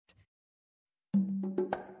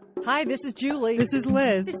Hi, this is Julie. This is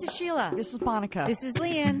Liz. This is Sheila. This is Monica. This is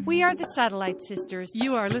Leanne. We are the Satellite Sisters.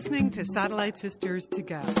 You are listening to Satellite Sisters to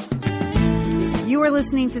Go. You are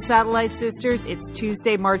listening to Satellite Sisters. It's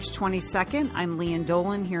Tuesday, March 22nd. I'm Leanne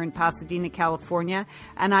Dolan here in Pasadena, California,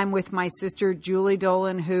 and I'm with my sister, Julie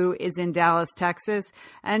Dolan, who is in Dallas, Texas.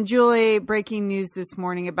 And Julie, breaking news this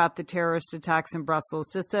morning about the terrorist attacks in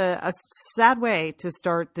Brussels. Just a sad way to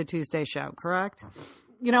start the Tuesday show, correct?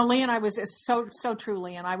 You know, Leanne, I was so true,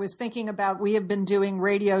 Leanne. I was thinking about, we have been doing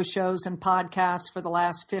radio shows and podcasts for the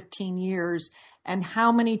last 15 years, and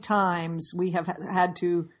how many times we have had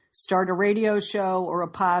to start a radio show or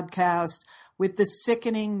a podcast with the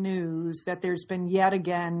sickening news that there's been yet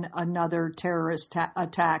again another terrorist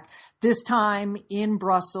attack. This time in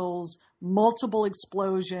Brussels, multiple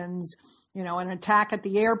explosions, you know, an attack at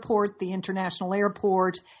the airport, the international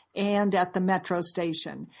airport, and at the metro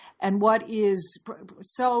station. And what is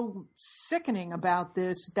so sickening about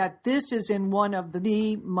this, that this is in one of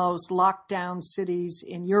the most locked down cities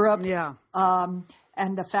in Europe. Yeah.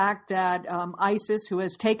 And the fact that ISIS, who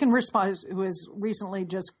has recently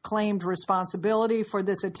just claimed responsibility for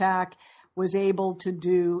this attack, was able to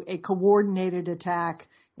do a coordinated attack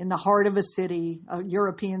in the heart of a city, a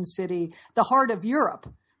European city, the heart of Europe.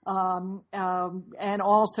 And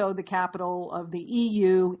also the capital of the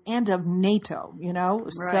EU and of NATO, you know,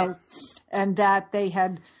 right. So, and that they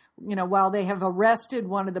had, you know, while they have arrested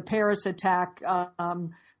one of the Paris attack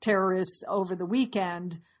terrorists over the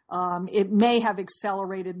weekend, it may have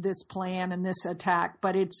accelerated this plan and this attack,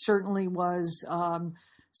 but it certainly was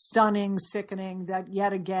stunning, sickening that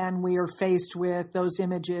yet again we are faced with those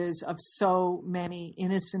images of so many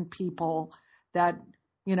innocent people that,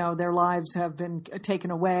 you know, their lives have been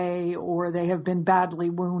taken away, or they have been badly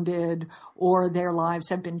wounded, or their lives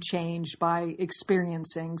have been changed by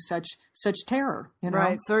experiencing such terror, you know?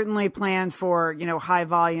 Right. Certainly plans for, you know, high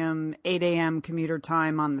volume 8 a.m. commuter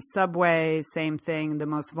time on the subway. Same thing, the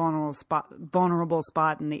most vulnerable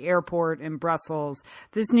spot in the airport in Brussels.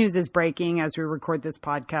 This news is breaking as we record this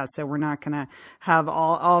podcast, so we're not going to have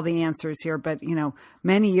all the answers here. But, you know,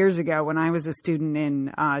 many years ago when I was a student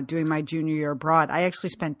in doing my junior year abroad, I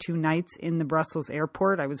actually spent 2 nights in the Brussels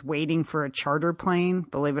airport. I was waiting for a charter plane,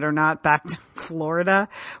 believe it or not, back to Florida,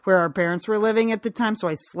 where our parents were living at the time. So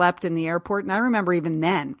I slept in the airport. And I remember even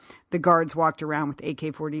then, the guards walked around with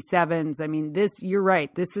AK-47s. I mean, you're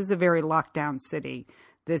right. This is a very locked down city.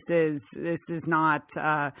 This is not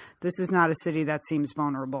a city that seems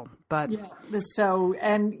vulnerable, but yeah. So,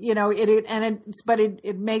 and you know,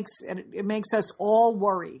 it makes us all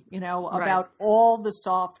worry, you know, about right. all the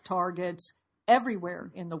soft targets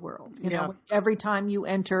everywhere in the world. You know, every time you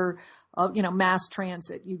enter, you know, mass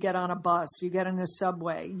transit, you get on a bus, you get in a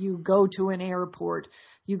subway, you go to an airport,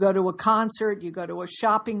 you go to a concert, you go to a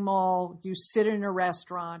shopping mall, you sit in a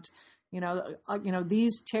restaurant. You know,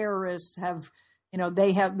 these terrorists have. You know,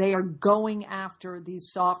 they are going after these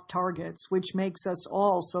soft targets, which makes us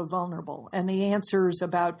all so vulnerable. And the answers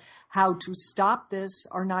about how to stop this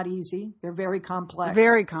are not easy. They're very complex.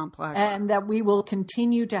 Very complex. And that we will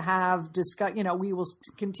continue to have we will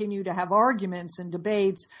continue to have arguments and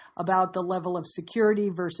debates about the level of security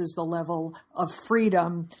versus the level of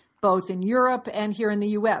freedom, both in Europe and here in the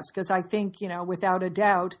U.S. Because I think, you know, without a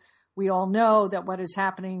doubt, we all know that what is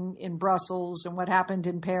happening in Brussels and what happened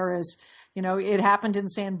in Paris, you know, it happened in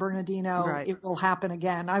San Bernardino. Right. It will happen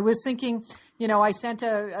again. I was thinking, you know, I sent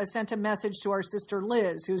a message to our sister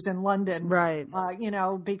Liz, who's in London. Right. You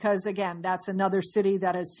know, because again, that's another city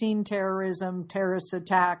that has seen terrorism, terrorist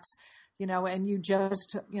attacks. You know, and you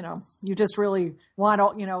just really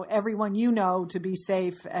want, you know, everyone you know to be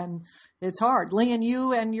safe, and it's hard. Lee and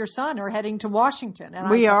you and your son are heading to Washington,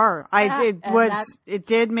 and we are. It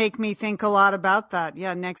did make me think a lot about that.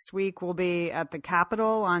 Yeah, next week we'll be at the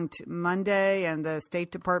Capitol on Monday, and the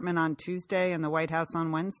State Department on Tuesday, and the White House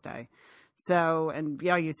on Wednesday. So, and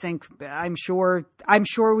yeah, you think I'm sure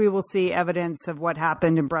we will see evidence of what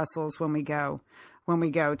happened in Brussels when we go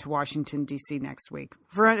to Washington, D.C. next week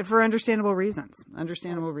for understandable reasons.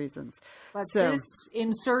 But this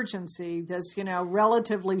insurgency, this, you know,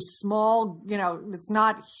 relatively small, you know, it's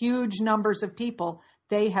not huge numbers of people.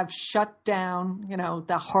 They have shut down, you know,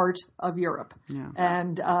 the heart of Europe. Yeah.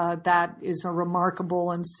 And that is a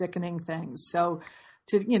remarkable and sickening thing. So,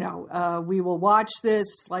 we will watch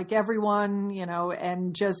this like everyone, you know,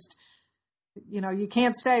 and just, you know, you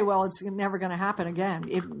can't say, well, it's never going to happen again.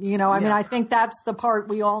 Mean, I think that's the part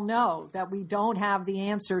we all know, that we don't have the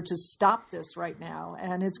answer to stop this right now,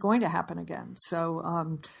 and it's going to happen again.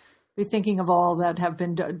 So be thinking of all that have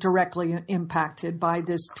been directly impacted by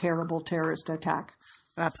this terrible terrorist attack.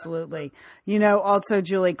 Absolutely. Also,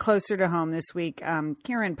 Julie, closer to home this week,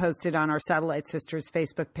 Karen posted on our Satellite Sisters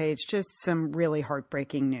Facebook page just some really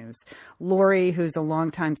heartbreaking news. Lori, who's a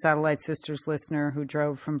longtime Satellite Sisters listener who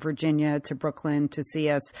drove from Virginia to Brooklyn to see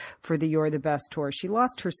us for the You're the Best tour, she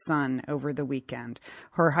lost her son over the weekend,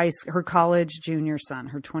 her college junior son,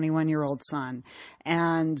 her 21-year-old son.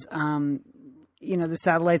 And, the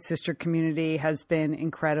Satellite Sister community has been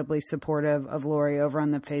incredibly supportive of Lori over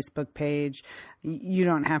on the Facebook page. You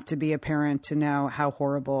don't have to be a parent to know how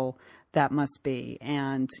horrible that must be.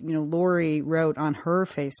 And, Lori wrote on her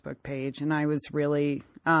Facebook page, and I was really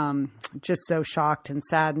just so shocked and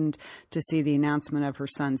saddened to see the announcement of her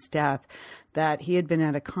son's death, that he had been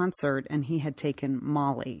at a concert and he had taken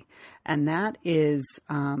Molly. And that is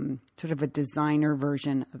sort of a designer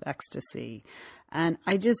version of ecstasy. And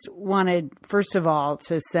I just wanted, first of all,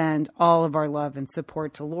 to send all of our love and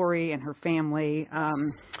support to Lori and her family.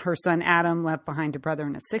 Her son Adam left behind a brother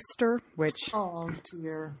and a sister, which... Oh,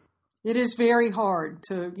 dear. It is very hard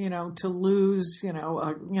to lose,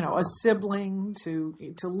 a sibling, to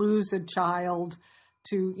lose a child,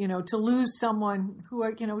 to lose someone who,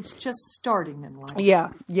 is just starting in life.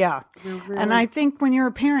 Yeah. Really... And I think when you're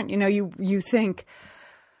a parent, you think...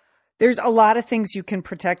 There's a lot of things you can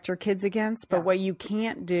protect your kids against, but what you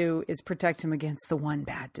can't do is protect them against the one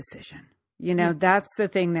bad decision. That's the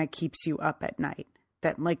thing that keeps you up at night.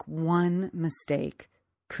 That like one mistake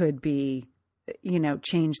could be,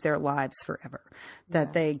 change their lives forever.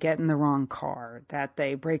 That they get in the wrong car, that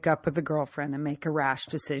they break up with a girlfriend and make a rash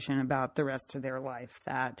decision about the rest of their life.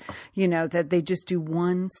 That, that they just do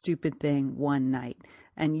one stupid thing one night,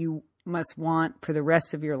 and you must want for the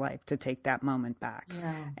rest of your life to take that moment back.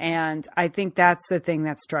 Yeah. And I think that's the thing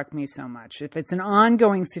that struck me so much. If it's an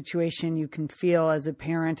ongoing situation, you can feel as a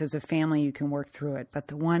parent, as a family, you can work through it. But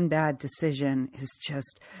the one bad decision is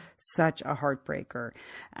just such a heartbreaker.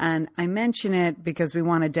 And I mention it because we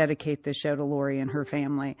want to dedicate this show to Lori and her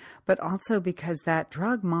family, but also because that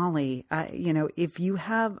drug Molly, if you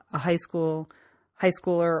have a high schooler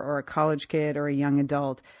or a college kid or a young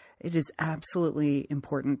adult, it is absolutely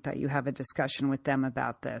important that you have a discussion with them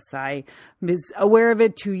about this. I was aware of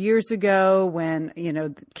it 2 years ago when,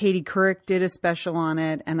 Katie Couric did a special on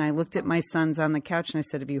it. And I looked at my sons on the couch and I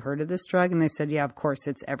said, have you heard of this drug? And they said, yeah, of course,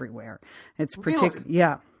 it's everywhere. It's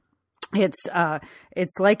yeah.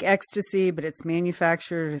 It's like ecstasy, but it's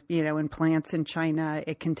manufactured, in plants in China.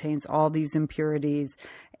 It contains all these impurities,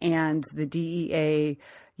 and the DEA,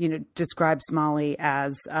 describes Molly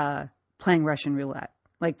as, playing Russian roulette.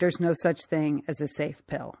 Like there's no such thing as a safe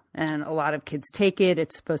pill. And a lot of kids take it.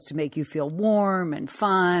 It's supposed to make you feel warm and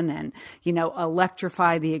fun and,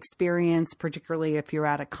 electrify the experience, particularly if you're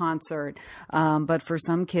at a concert. But for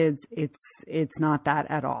some kids, it's not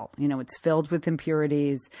that at all. It's filled with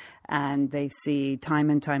impurities, and they see time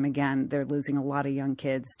and time again, they're losing a lot of young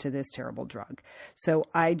kids to this terrible drug. So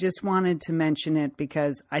I just wanted to mention it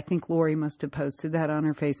because I think Lori must have posted that on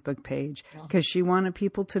her Facebook page because she wanted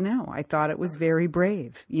people to know. I thought it was very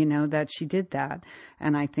brave, that she did that.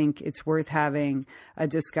 And I think it's worth having a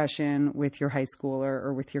discussion with your high schooler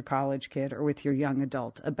or with your college kid or with your young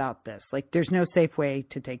adult about this. Like, there's no safe way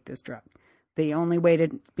to take this drug. The only way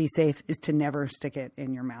to be safe is to never stick it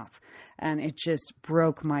in your mouth. And it just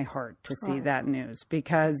broke my heart to see that news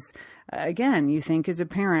because, again, you think as a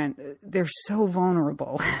parent, they're so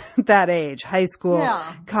vulnerable that age, high school,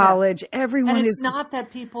 college, everyone and is. it's not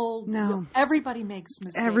that people, everybody makes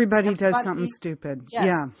mistakes. Everybody does something stupid.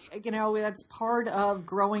 Yes, that's part of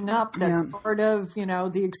growing up. That's part of,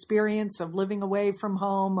 the experience of living away from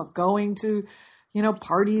home, of going to,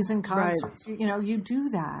 parties and concerts. Right. You do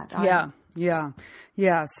that.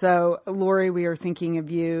 Yeah. So, Lori, we are thinking of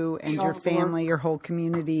you and your family, your whole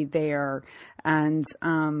community there. And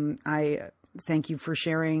I thank you for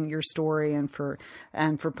sharing your story and for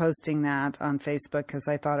posting that on Facebook because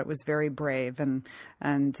I thought it was very brave. And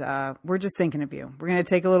we're just thinking of you. We're going to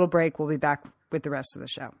take a little break. We'll be back with the rest of the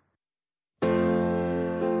show.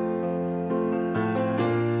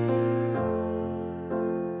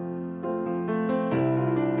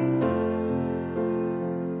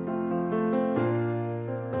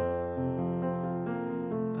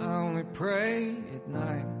 Pray at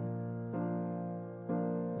night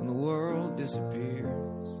when the world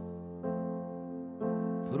disappears.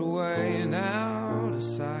 Put away and out of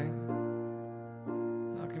sight,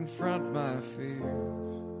 I confront my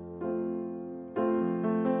fears.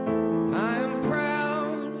 I am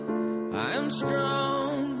proud, I am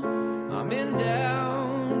strong, I'm in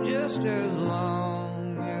doubt just as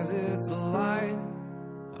long as it's light.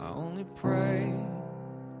 I only pray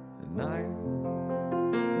at night.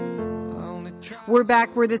 We're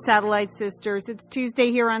back. We're the Satellite Sisters. It's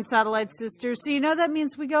Tuesday here on Satellite Sisters. So you know that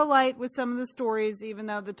means we go light with some of the stories, even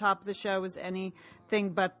though the top of the show is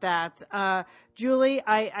anything but that. Julie,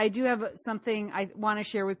 I do have something I want to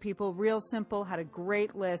share with people. Real simple. Had a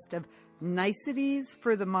great list of niceties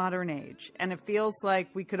for the modern age. And it feels like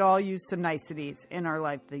we could all use some niceties in our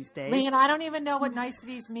life these days. Man, I don't even know what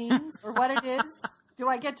niceties means or what it is. Do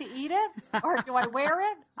I get to eat it or do I wear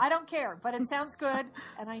it? I don't care, but it sounds good,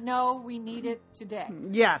 and I know we need it today.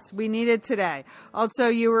 Yes, we need it today. Also,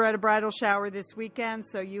 you were at a bridal shower this weekend,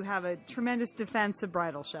 so you have a tremendous defense of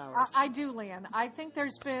bridal showers. I do, Leanne. I think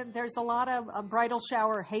there's a lot of bridal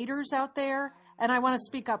shower haters out there, and I want to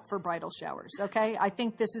speak up for bridal showers, okay? I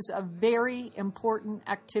think this is a very important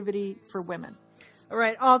activity for women. All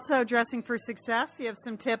right. Also, dressing for success. You have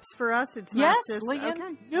some tips for us. It's not yes, just Leanne.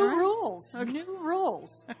 okay. New All right. rules. Okay. New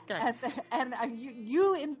rules. Okay. And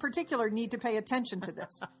you in particular need to pay attention to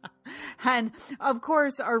this. And of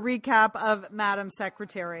course, our recap of Madam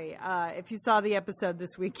Secretary. If you saw the episode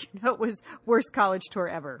this week, you know it was worst college tour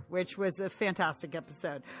ever, which was a fantastic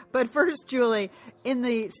episode. But first, Julie, in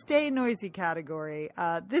the stay noisy category,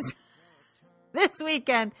 this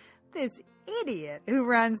weekend, this idiot who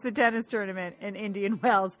runs the tennis tournament in Indian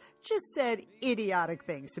Wells just said idiotic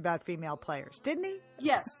things about female players, didn't he?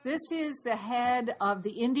 Yes, this is the head of the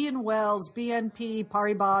Indian Wells BNP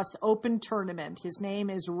Paribas Open Tournament. His name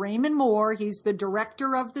is Raymond Moore. He's the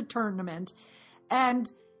director of the tournament.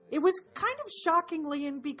 And it was kind of shocking,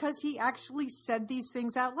 Leanne, because he actually said these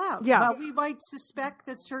things out loud. Yeah. Well, we might suspect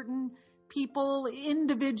that certain people,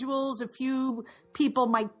 individuals, a few people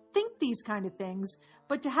might think these kind of things,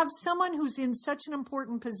 but to have someone who's in such an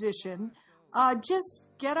important position just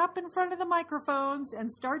get up in front of the microphones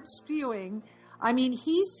and start spewing. I mean,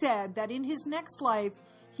 he said that in his next life,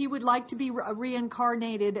 he would like to be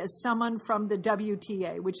reincarnated as someone from the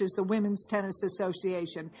WTA, which is the Women's Tennis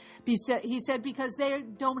Association. He said because they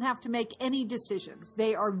don't have to make any decisions.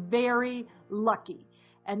 They are very lucky.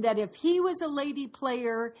 And that if he was a lady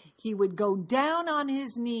player, he would go down on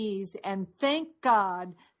his knees and thank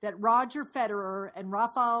God that Roger Federer and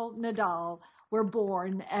Rafael Nadal were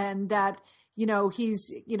born, and that, he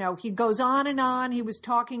goes on and on. He was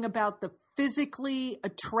talking about the physically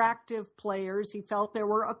attractive players. He felt there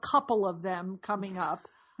were a couple of them coming up.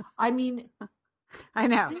 I mean, I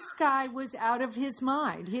know. This guy was out of his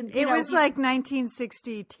mind. It was like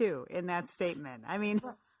 1962 in that statement. I mean,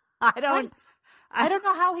 I don't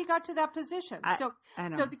know how he got to that position. I So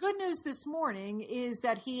know. the good news this morning is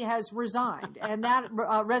that he has resigned, and that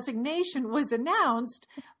resignation was announced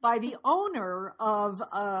by the owner of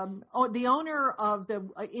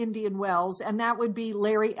the Indian Wells, and that would be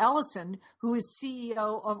Larry Ellison, who is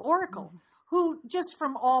CEO of Oracle. Who, just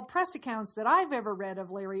from all press accounts that I've ever read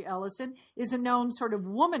of Larry Ellison, is a known sort of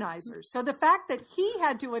womanizer. So the fact that he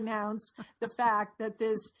had to announce the fact that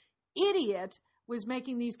this idiot was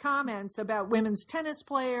making these comments about women's tennis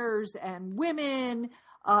players and women,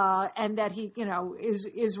 and that he,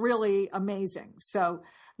 is really amazing. So,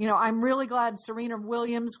 I'm really glad Serena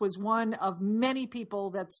Williams was one of many people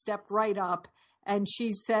that stepped right up. And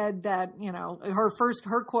she said that, her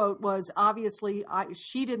quote was, obviously,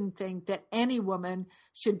 she didn't think that any woman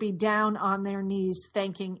should be down on their knees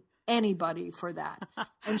thanking anybody for that.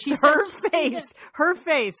 And she said her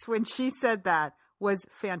face when she said that was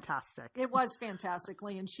fantastic. It was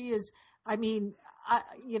fantastically. And she is,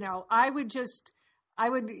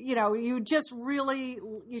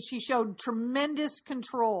 she showed tremendous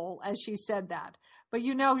control as she said that. But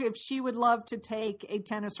if she would love to take a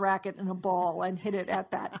tennis racket and a ball and hit it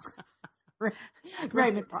at that.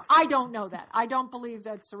 Raymond, I don't know that. I don't believe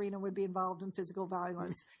that Serena would be involved in physical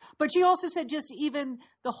violence. But she also said just even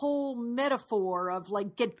the whole metaphor of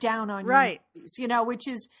like get down on your knees, which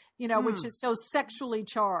is so sexually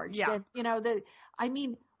charged. Yeah.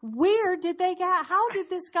 And, where did they get? How did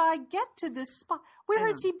this guy get to this spot? Where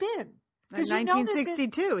has he been? In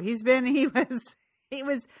 1962, he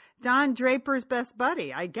was Don Draper's best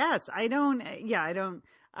buddy, I guess. I don't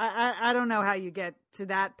know how you get to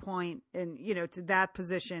that point and, to that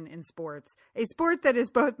position in sports, a sport that is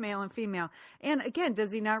both male and female. And again,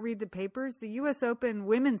 does he not read the papers? The U.S. Open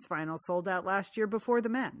women's final sold out last year before the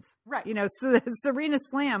men's. Right. So the Serena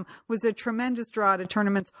Slam was a tremendous draw to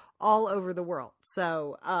tournaments all over the world.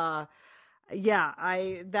 So, I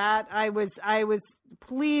was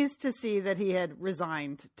pleased to see that he had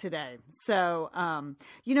resigned today. So,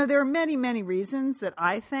 there are many, many reasons that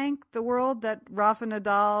I thank the world that Rafa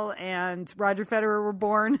Nadal and Roger Federer were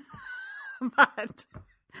born, but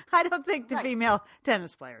I don't think the female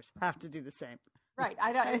tennis players have to do the same. Right.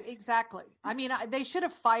 I don't, exactly. I mean, they should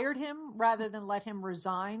have fired him rather than let him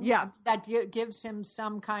resign. Yeah. That gives him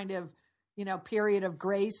some kind of, period of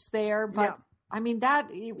grace there. But Yeah. I mean,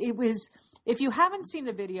 it was, if you haven't seen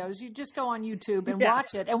the videos, you just go on YouTube and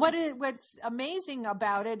watch it. And what's amazing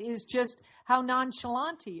about it is just how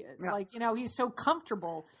nonchalant he is. Yeah. Like, he's so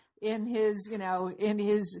comfortable in his,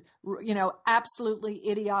 absolutely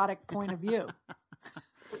idiotic point of view.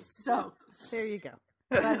 So there you go.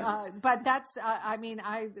 But that's,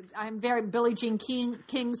 I'm very, Billie Jean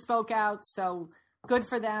King spoke out, so good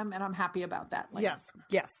for them, and I'm happy about that. Leanne.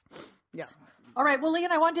 Yes. Yeah. All right. Well,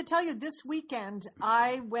 Leanne, I wanted to tell you this weekend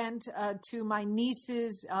I went to my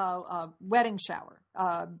niece's wedding shower.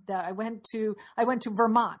 I went to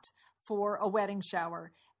Vermont for a wedding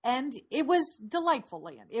shower, and it was delightful,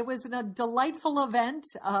 Leanne. It was a delightful event.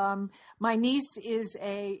 My niece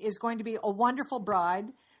is going to be a wonderful bride.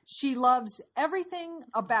 She loves everything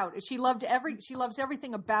about it. She loves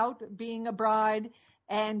everything about being a bride,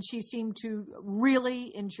 and she seemed to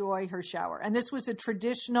really enjoy her shower. And this was a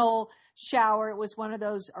traditional shower. It was one of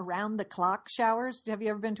those around the clock showers. Have you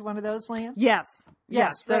ever been to one of those, Leanne? Yes.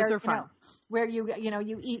 Those where, are fun. Where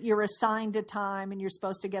you're assigned a time and you're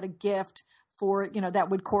supposed to get a gift for, that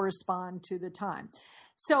would correspond to the time.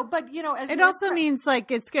 So, but it also means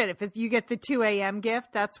like it's good if you get the 2 a.m.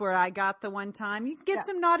 gift. That's where I got the one time. You can get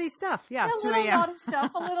some naughty stuff. Yeah, a little naughty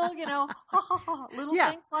stuff, a little, little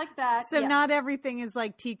things like that. So not everything is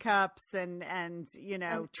like teacups and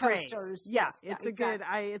trays. Toasters. Yes, it's a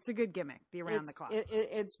good gimmick. The around the clock.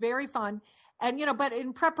 It's very fun. And, but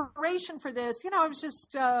in preparation for this, I was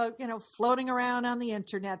just, floating around on the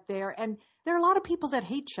internet there. And there are a lot of people that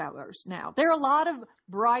hate showers now. There are a lot of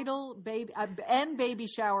bridal baby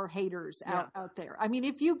shower haters out there. I mean,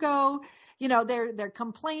 if you go, they're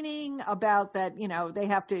complaining about that,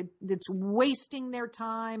 it's wasting their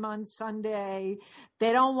time on Sunday.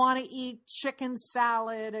 They don't want to eat chicken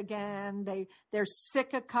salad again. They're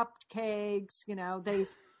sick of cupcakes.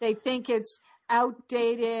 They think it's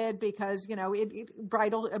outdated because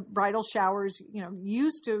bridal showers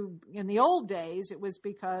used to, in the old days, it was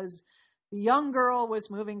because the young girl was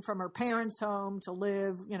moving from her parents' home to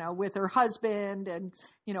live with her husband and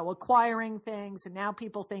acquiring things, and now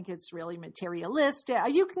people think it's really materialistic.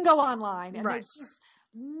 You can go online and there's just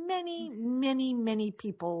many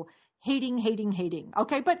people hating.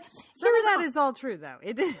 Okay, but that is all true though.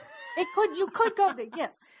 You could go there.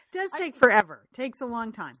 Yes, it does take forever. It takes a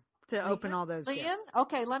long time to open all those gifts.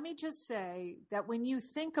 Okay, let me just say that when you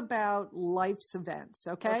think about life's events,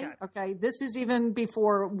 okay, this is even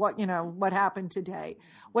before what happened today.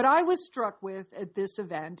 What I was struck with at this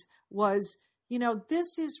event was,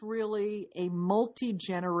 this is really a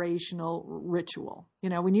multi-generational ritual.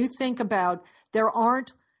 When you think about, there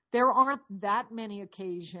aren't that many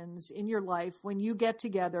occasions in your life when you get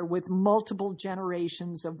together with multiple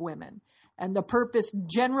generations of women. And the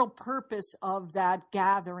general purpose of that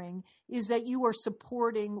gathering is that you are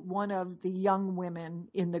supporting one of the young women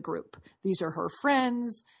in the group. These are her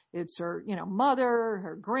friends. It's her, mother,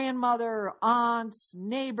 her grandmother, aunts,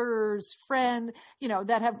 neighbors, friend,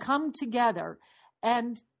 that have come together.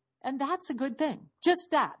 And that's a good thing. Just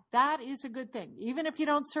that is a good thing. Even if you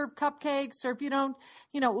don't serve cupcakes or if you don't,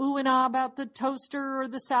 ooh and ah about the toaster or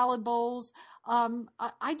the salad bowls.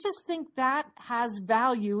 I just think that has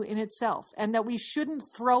value in itself, and that we shouldn't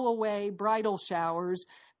throw away bridal showers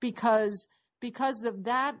because of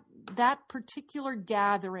that particular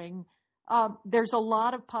gathering. There's a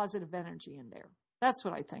lot of positive energy in there. That's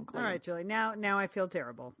what I think. All right, Julie. Now I feel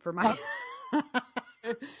terrible for my.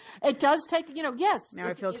 It does take, yes. Now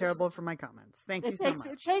I feel terrible for my comments. Thank you so much.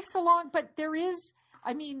 It takes a long, but there is,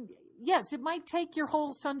 yes, it might take your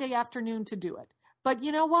whole Sunday afternoon to do it. But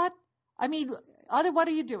you know what? What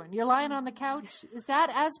are you doing? You're lying on the couch? Is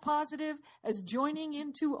that as positive as joining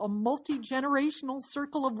into a multi-generational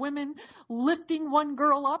circle of women lifting one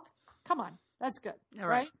girl up? Come on. That's good. All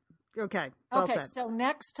right? Okay. Well said. So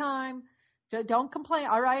next time, don't complain.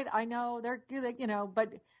 All right. I know they're,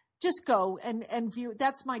 but just go and view.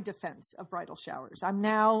 That's my defense of bridal showers. I'm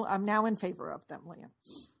now in favor of them,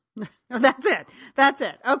 Leanne. That's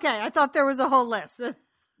it. Okay. I thought there was a whole list.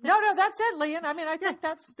 No, that's it, Leanne. I think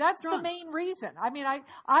that's the main reason.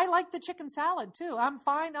 I like the chicken salad too. I'm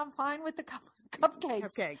fine with the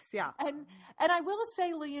cupcakes. Cupcakes, yeah. And I will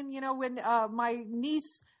say, Leanne, when my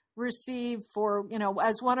niece received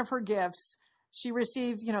as one of her gifts, she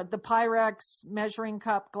received, the Pyrex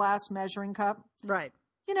glass measuring cup. Right.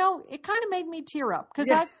 It kind of made me tear up because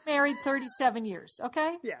I've been married 37 years.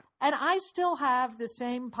 Okay. Yeah. And I still have the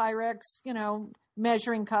same Pyrex,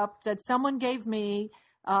 measuring cup that someone gave me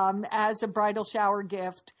as a bridal shower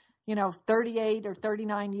gift, 38 or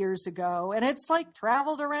 39 years ago. And it's like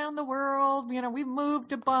traveled around the world. We've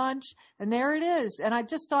moved a bunch, and there it is. And I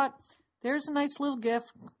just thought, there's a nice little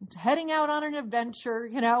gift. It's heading out on an adventure.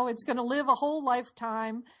 It's going to live a whole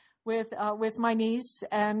lifetime with my niece.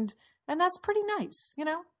 And that's pretty nice,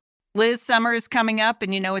 Liz, summer is coming up,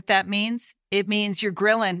 and you know what that means? It means you're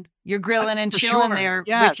grilling. You're grilling and chilling there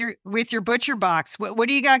with your butcher box. What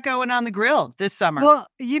do you got going on the grill this summer? Well,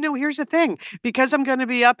 here's the thing. Because I'm going to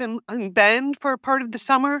be up in Bend for part of the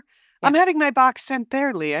summer, I'm having my box sent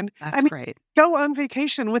there, Leanne. That's great. Go on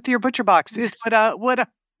vacation with your butcher box is what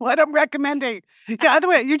I'm recommending. Yeah, other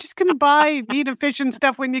way, you're just going to buy meat and fish and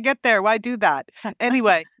stuff when you get there. Why do that?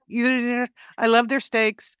 Anyway, I love their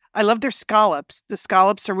steaks. I love their scallops. The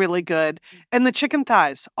scallops are really good. And the chicken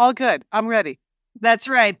thighs, all good. I'm ready. That's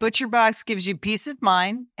right. Butcher Box gives you peace of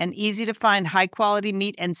mind and easy to find high quality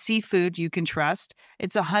meat and seafood you can trust.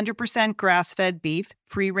 It's 100% grass-fed beef,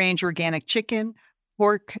 free-range organic chicken,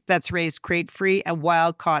 pork that's raised crate-free, and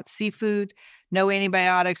wild-caught seafood. No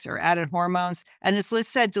antibiotics or added hormones. And as Liz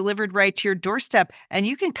said, delivered right to your doorstep. And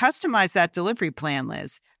you can customize that delivery plan,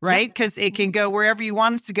 Liz, right? Because it can go wherever you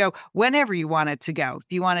want it to go, whenever you want it to go. If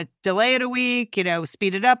you want to delay it a week,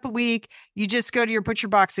 speed it up a week, you just go to your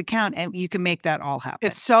ButcherBox account and you can make that all happen.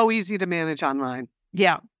 It's so easy to manage online.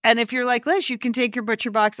 Yeah. And if you're like Liz, you can take your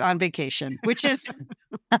ButcherBox on vacation, which is...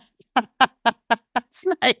 That's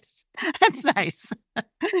nice. That's nice.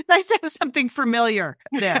 Nice to have something familiar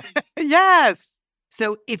there. Yes.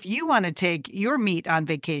 So if you want to take your meat on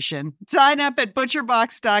vacation, sign up at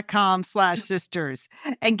butcherbox.com/sisters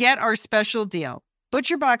and get our special deal.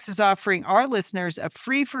 ButcherBox is offering our listeners a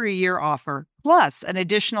free for a year offer plus an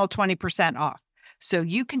additional 20% off. So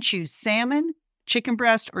you can choose salmon, chicken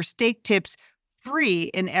breast, or steak tips free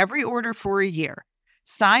in every order for a year.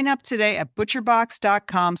 Sign up today at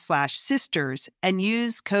butcherbox.com/sisters and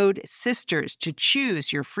use code SISTERS to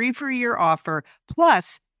choose your free for a year offer,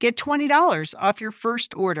 plus get $20 off your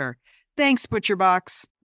first order. Thanks, ButcherBox.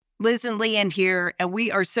 Liz and Leanne here, and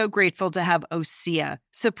we are so grateful to have OSEA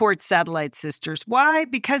support Satellite Sisters. Why?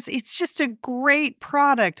 Because it's just a great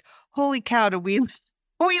product. Holy cow, do we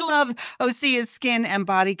love OSEA's skin and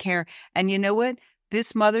body care. And you know what?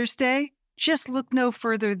 This Mother's Day, just look no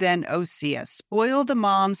further than OSEA. Spoil the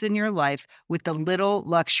moms in your life with the little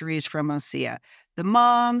luxuries from OSEA. The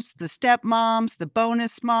moms, the stepmoms, the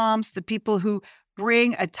bonus moms, the people who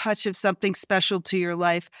bring a touch of something special to your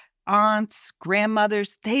life, aunts,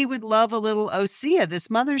 grandmothers, they would love a little OSEA this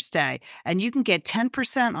Mother's Day. And you can get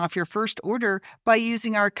 10% off your first order by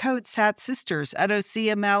using our code SATSisters at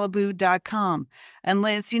OSEAMalibu.com. And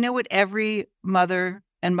Liz, you know what every mother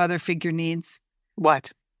and mother figure needs?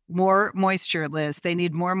 What? More moisture, Liz. They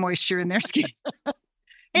need more moisture in their skin.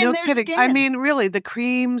 No kidding. I mean, really, the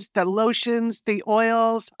creams, the lotions, the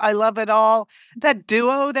oils, I love it all. That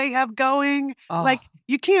duo they have going,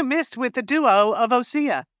 you can't miss with the duo of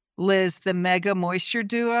OSEA. Liz, the Mega Moisture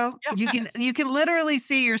Duo. Yes. You can literally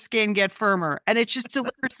see your skin get firmer, and it just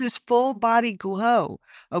delivers this full body glow.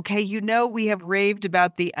 Okay, we have raved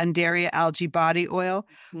about the Undaria Algae Body Oil.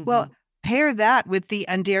 Mm-hmm. Well, pair that with the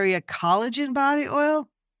Undaria Collagen Body Oil.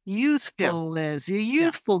 Youthful, Liz. Your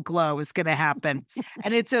youthful glow is going to happen.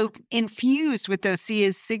 And it's infused with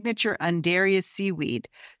OSEA's signature Undaria seaweed.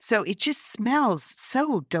 So it just smells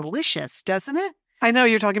so delicious, doesn't it? I know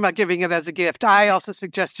you're talking about giving it as a gift. I also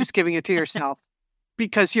suggest just giving it to yourself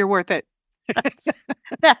because you're worth it.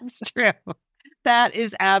 That's true. That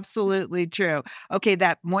is absolutely true. Okay,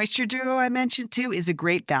 that Moisture Duo I mentioned too is a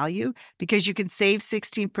great value because you can save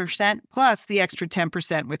 16% plus the extra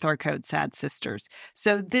 10% with our code SADSisters.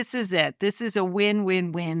 So this is it. This is a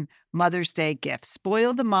win-win-win Mother's Day gift.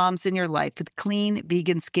 Spoil the moms in your life with clean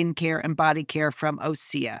vegan skincare and body care from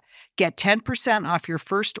OSEA. Get 10% off your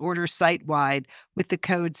first order site-wide with the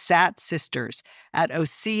code SATSisters at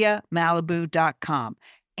OSEAMalibu.com.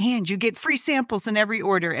 And you get free samples in every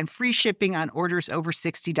order and free shipping on orders over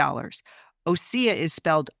 $60. OSEA is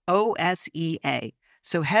spelled OSEA.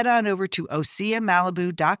 So head on over to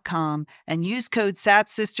OSEAMalibu.com and use code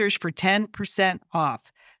SATSisters for 10% off.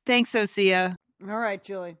 Thanks, OSEA. All right,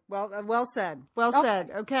 Julie. Well said. Well said.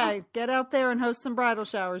 Okay, get out there and host some bridal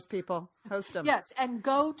showers, people. Host them. Yes, and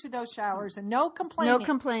go to those showers and no complaining. No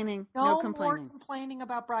complaining. No more complaining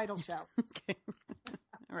about bridal showers. Okay.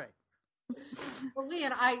 All right. Well,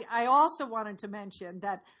 Leanne, I also wanted to mention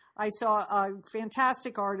that I saw a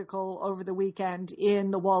fantastic article over the weekend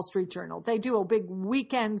in the Wall Street Journal. They do a big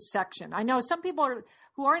weekend section. I know some people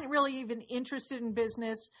who aren't really even interested in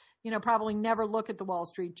business, probably never look at the Wall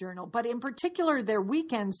Street Journal. But in particular, their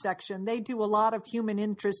weekend section, they do a lot of human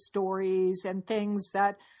interest stories and things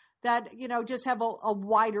that that, just have a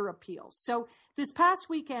wider appeal. So this past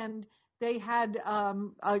weekend, they had, they've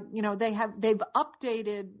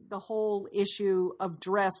updated the whole issue of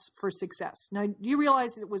Dress for Success. Now, do you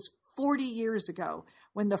realize it was 40 years ago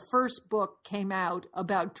when the first book came out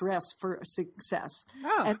about Dress for Success?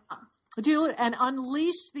 Oh. And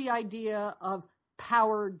unleashed the idea of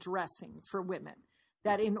power dressing for women.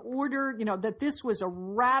 That in order, that this was a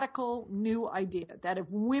radical new idea, that if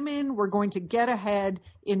women were going to get ahead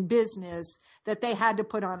in business, that they had to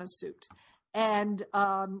put on a suit. And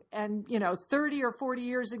 30 or 40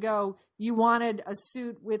 years ago, you wanted a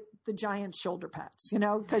suit with the giant shoulder pads,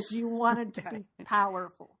 because you wanted to be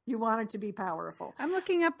powerful. You wanted to be powerful. I'm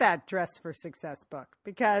looking up that Dress for Success book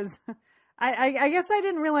because I guess I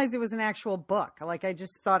didn't realize it was an actual book. Like, I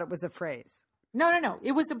just thought it was a phrase. No.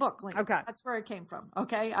 It was a book, Lynn. Okay. That's where it came from.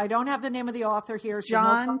 Okay. I don't have the name of the author here. So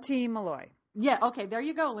John T. Malloy. Yeah. Okay. There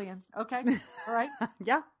you go, Leanne. Okay. All right.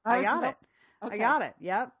 Yeah. I got it. Okay. I got it.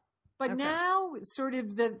 Yep. But now sort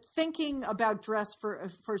of the thinking about Dress for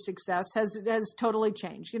Success has totally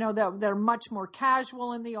changed. They're much more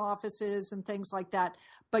casual in the offices and things like that.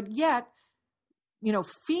 But yet,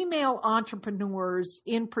 female entrepreneurs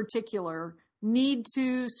in particular need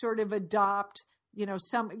to sort of adopt,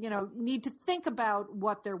 need to think about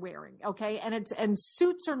what they're wearing. Okay. And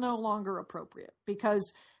suits are no longer appropriate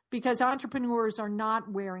because entrepreneurs are not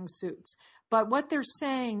wearing suits. But what they're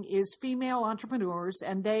saying is female entrepreneurs,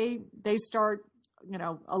 and they start,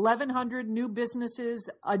 1,100 new businesses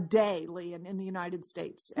a day, Leanne, in the United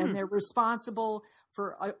States. And they're responsible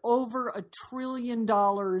for over $1 trillion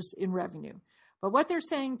in revenue. But what they're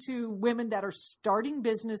saying to women that are starting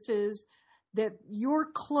businesses, that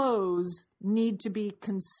your clothes need to be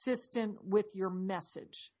consistent with your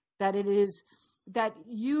message, that it is that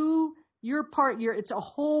it's a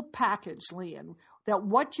whole package, Leanne, that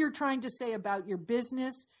what you're trying to say about your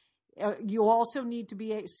business, you also need to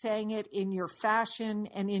be saying it in your fashion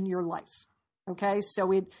and in your life. Okay.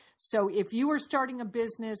 So if you are starting a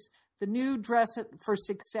business, the new Dress for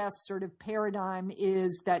Success sort of paradigm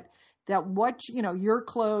is that what, your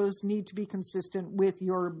clothes need to be consistent with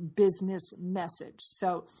your business message.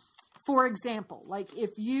 So for example, like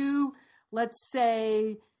if you, let's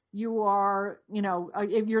say you are,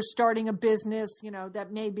 if you're starting a business,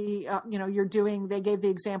 that maybe, they gave the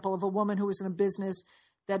example of a woman who was in a business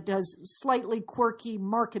that does slightly quirky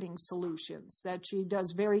marketing solutions, that she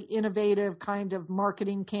does very innovative kind of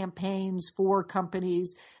marketing campaigns for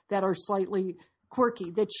companies that are slightly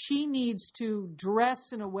quirky, that she needs to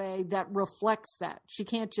dress in a way that reflects that. She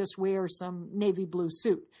can't just wear some navy blue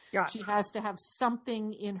suit. She has to have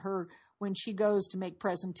something in her when she goes to make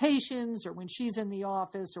presentations or when she's in the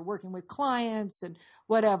office or working with clients and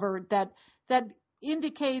whatever, that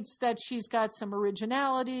indicates that she's got some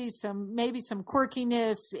originality, maybe some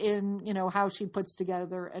quirkiness in, how she puts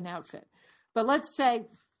together an outfit. But let's say,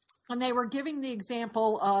 and they were giving the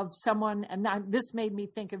example of someone, and this made me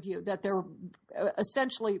think of you, that there are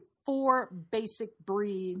essentially 4 basic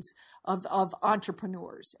breeds of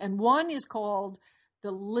entrepreneurs. And one is called the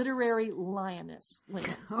literary lioness.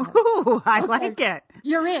 Oh, I like it.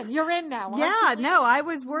 You're in now. Yeah, no, I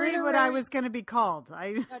was worried what I was going to be called.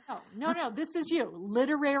 No, this is you,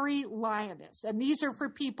 literary lioness. And these are for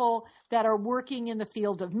people that are working in the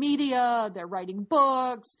field of media. They're writing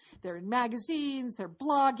books. They're in magazines. They're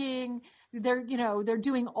blogging. They're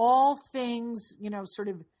doing all things, sort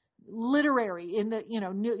of literary in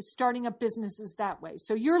the, starting up businesses that way.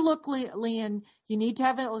 So your look, Leanne, you need to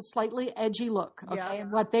have a slightly edgy look. Okay. Yeah.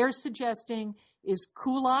 And what they're suggesting is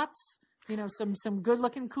culottes, some good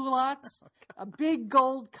looking culottes, a big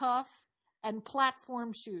gold cuff, and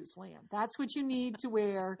platform shoes, Leanne. That's what you need to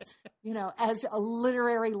wear, as a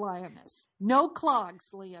literary lioness. No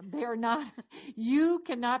clogs, Leanne. They are not, you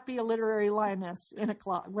cannot be a literary lioness in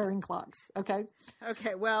wearing clogs. Okay.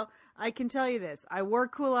 Okay. Well, I can tell you this. I wore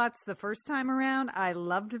culottes the first time around. I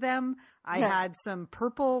loved them. I had some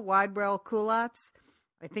purple wide-rail culottes.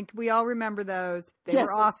 I think we all remember those. They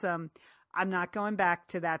were awesome. I'm not going back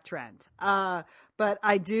to that trend. But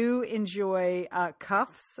I do enjoy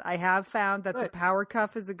cuffs. I have found that the power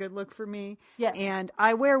cuff is a good look for me. Yes. And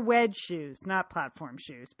I wear wedge shoes, not platform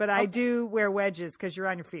shoes. But I do wear wedges because you're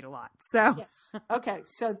on your feet a lot. So yes. Okay.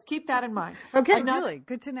 So keep that in mind. Okay. Really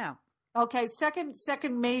good to know. Okay,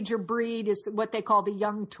 second major breed is what they call the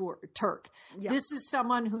young Turk. Yeah. This is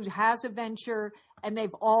someone who has a venture and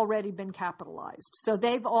they've already been capitalized. So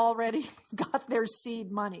they've already got their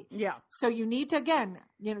seed money. Yeah. So you need to, again,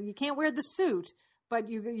 you can't wear the suit, but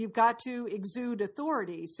you've got to exude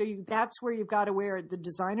authority. So that's where you've got to wear the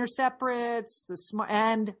designer separates,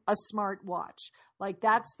 and a smart watch. Like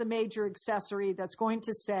that's the major accessory that's going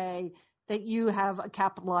to say that you have a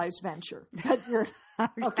capitalized venture. That you're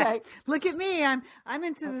okay. Look at me. I'm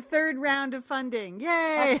into the third round of funding. Yay.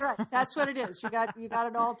 That's right. That's what it is. You got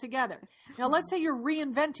it all together. Now let's say you're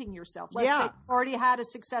reinventing yourself. Let's say you've already had a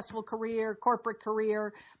successful career, corporate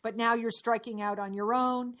career, but now you're striking out on your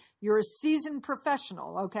own. You're a seasoned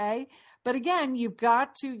professional, okay? But again, you've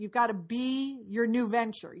got to be your new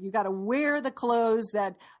venture. You got to wear the clothes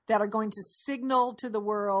that are going to signal to the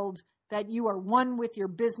world that you are one with your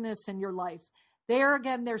business and your life. There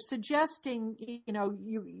again, they're suggesting,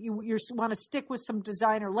 you want to stick with some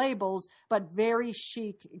designer labels, but very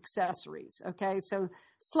chic accessories. Okay. So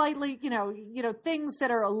slightly, things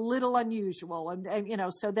that are a little unusual and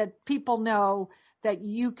so that people know that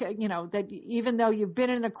you can, that even though you've been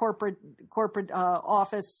in a corporate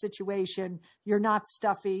office situation, you're not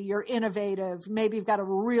stuffy, you're innovative. Maybe you've got a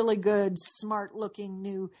really good, smart looking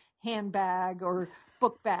new handbag or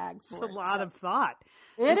book bag. It's a lot of thought.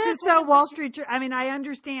 It this is so Wall Street. I mean, I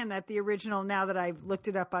understand that the original, now that I've looked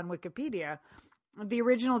it up on Wikipedia, the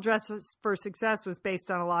original Dress for Success was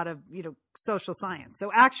based on a lot of, social science.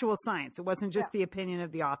 So actual science. It wasn't just the opinion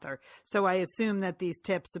of the author. So I assume that these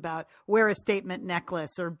tips about wear a statement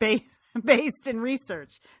necklace are based in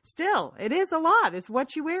research. Still, it is a lot. It's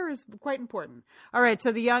what you wear is quite important. All right.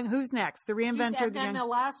 So who's next? The reinventor. And then the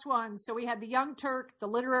last one. So we had the Young Turk, the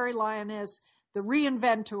literary lioness, the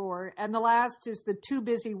reinventor, and the last is the too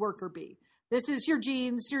busy worker bee. This is your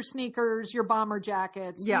jeans, your sneakers, your bomber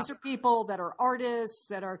jackets. Yeah. These are people that are artists,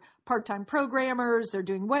 that are part-time programmers. They're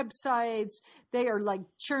doing websites. They are like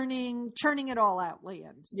churning it all out,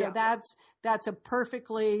 Leanne. So that's a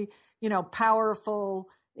perfectly, powerful,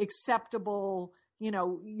 acceptable,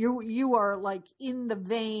 you are like in the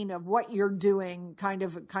vein of what you're doing kind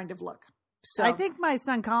of look. So I think my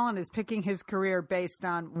son Colin is picking his career based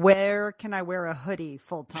on where can I wear a hoodie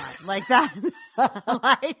full time, like that.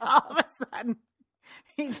 Like all of a sudden,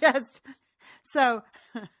 he just sort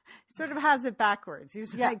of has it backwards.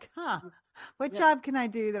 He's like, what job can I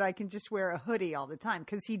do that I can just wear a hoodie all the time?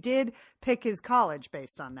 Because he did pick his college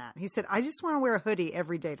based on that. He said, I just want to wear a hoodie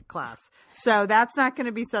every day to class. So that's not going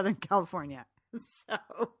to be Southern California.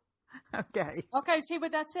 So. Okay. See,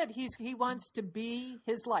 but that's it. He wants to be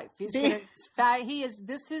his life. This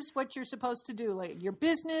is what you're supposed to do. Like your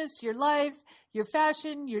business, your life, your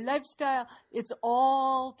fashion, your lifestyle. It's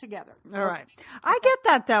all together. All right. I get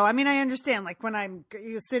that though. I mean, I understand. Like when I'm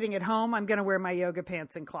sitting at home, I'm going to wear my yoga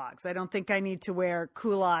pants and clogs. I don't think I need to wear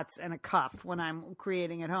culottes and a cuff when I'm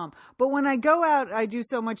creating at home. But when I go out, I do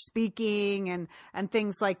so much speaking and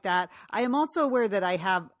things like that. I am also aware that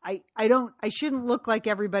I shouldn't look like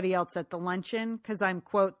everybody else at the luncheon because I'm,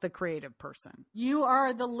 quote, the creative person. You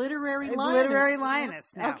are the literary lioness. Literary lioness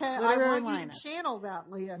now. Okay, literary I want you to channel that,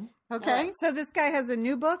 Leanne. Okay. Right. So this guy has a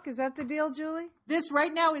new book. Is that the deal, Julie? This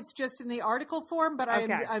right now, it's just in the article form, but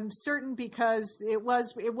I'm certain because it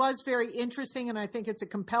was very interesting, and I think it's a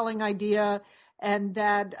compelling idea, and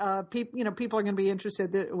that people are going to be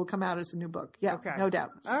interested that it will come out as a new book. Yeah, okay. No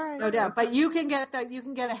doubt. All right, no doubt. But you can get that. You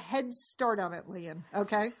can get a head start on it, Leanne.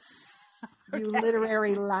 Okay. You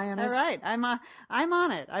literary lioness. All right. I'm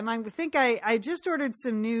on it. I think I just ordered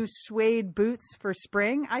some new suede boots for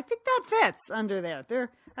spring. I think that fits under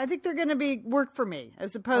there. I think they're going to work for me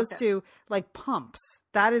as opposed to like pumps.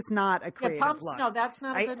 That is not a creative pumps. look. No, that's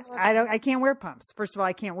not a good look. I can't wear pumps. First of all,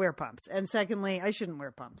 I can't wear pumps. And secondly, I shouldn't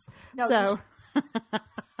wear pumps. No, so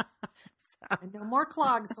and no more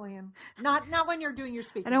clogs, Leanne. Not when you're doing your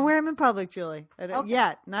speaking. I don't wear them in public, Julie.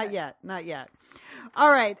 Not yet. All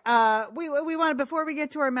right. We want to, before we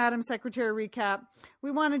get to our Madam Secretary recap,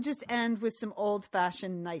 we want to just end with some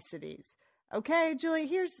old-fashioned niceties. Okay, Julie,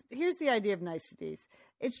 here's the idea of niceties.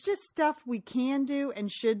 It's just stuff we can do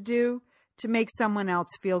and should do to make someone else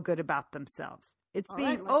feel good about themselves. It's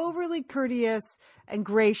being overly courteous and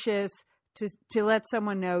gracious to let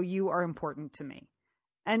someone know you are important to me.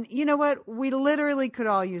 And you know what? We literally could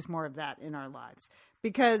all use more of that in our lives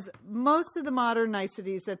because most of the modern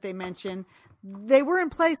niceties that they mention, they were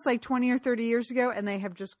in place like 20 or 30 years ago and they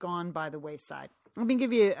have just gone by the wayside. Let me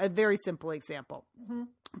give you a very simple example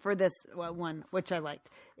for this one, which I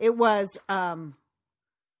liked. It was,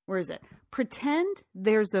 where is it? Pretend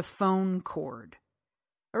there's a phone cord.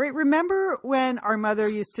 All right. Remember when our mother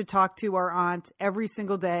used to talk to our aunt every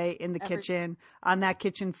single day in the kitchen on that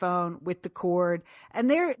kitchen phone with the cord? And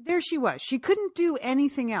there she was. She couldn't do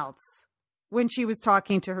anything else when she was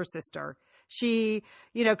talking to her sister. She,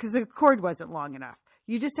 because the cord wasn't long enough.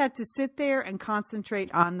 You just had to sit there and concentrate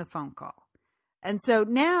on the phone call. And so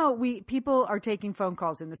now people are taking phone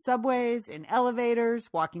calls in the subways, in elevators,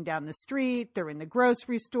 walking down the street, they're in the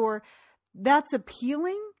grocery store. That's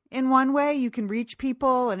appealing in one way. You can reach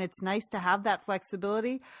people and it's nice to have that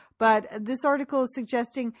flexibility. But this article is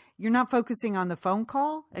suggesting you're not focusing on the phone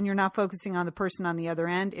call and you're not focusing on the person on the other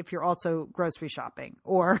end if you're also grocery shopping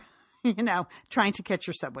or, trying to catch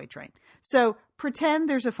your subway train. So pretend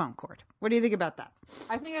there's a phone cord. What do you think about that?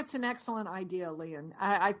 I think that's an excellent idea, Leanne.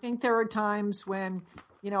 I think there are times when,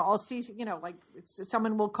 I'll see, like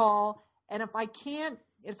someone will call, and if I can't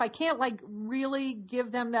like really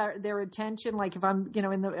give them their attention, like if I'm,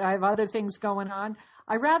 I have other things going on,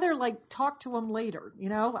 I rather like talk to them later.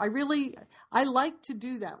 I like to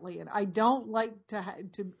do that, Leanne. I don't like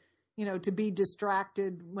to be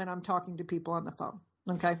distracted when I'm talking to people on the phone.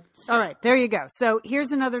 Okay. All right. There you go. So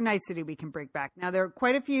here's another nicety we can bring back. Now, there are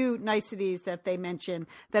quite a few niceties that they mention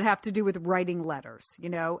that have to do with writing letters.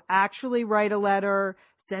 Actually write a letter,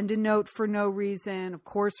 send a note for no reason. Of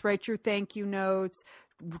course, write your thank you notes.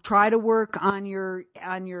 Try to work on your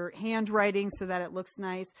handwriting so that it looks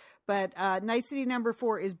nice. But nicety number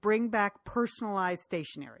 4 is bring back personalized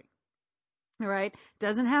stationery. All right.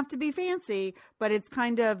 Doesn't have to be fancy, but it's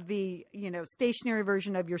kind of the, stationary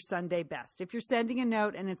version of your Sunday best. If you're sending a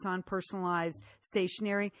note and it's on personalized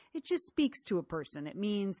stationery, it just speaks to a person. It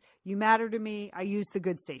means you matter to me. I use the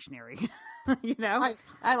good stationery.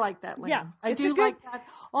 I like that, Lynn. Yeah, I do like that.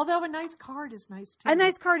 Although a nice card is nice too. A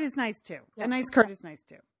nice card is nice too. Yeah. A nice card is nice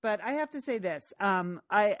too. But I have to say this: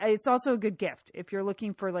 it's also a good gift if you're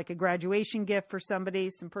looking for like a graduation gift for somebody,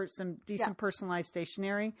 some decent personalized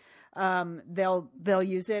stationery. They'll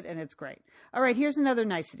use it, and it's great. All right, here's another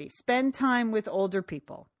nicety: spend time with older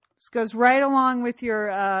people. This goes right along with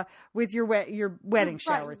your wedding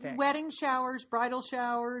shower thing. Wedding showers, bridal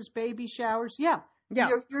showers, baby showers. Yeah. Yeah.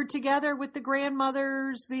 You're together with the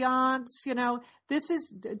grandmothers, the aunts,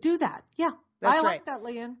 do that. Yeah. That's I right. like that,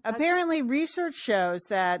 Leanne. Apparently, research shows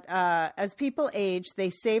that as people age, they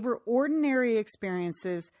savor ordinary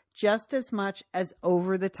experiences just as much as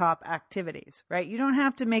over-the-top activities, right? You don't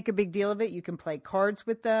have to make a big deal of it. You can play cards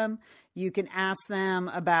with them. You can ask them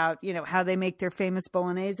about, how they make their famous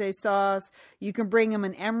bolognese sauce. You can bring them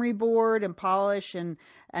an emery board and polish and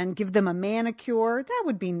give them a manicure. That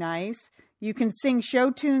would be nice. You can sing show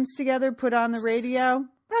tunes together, put on the radio.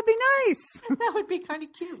 That'd be nice. That would be kind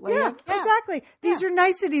of cute, Leanne. Yeah, exactly. These are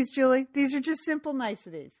niceties, Julie. These are just simple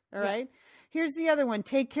niceties. All right. Here's the other one.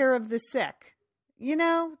 Take care of the sick.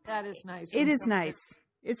 That is nice. It is nice.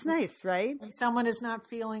 It's nice, right? When someone is not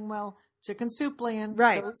feeling well, chicken soup, Leanne.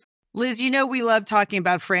 Right. So Liz, we love talking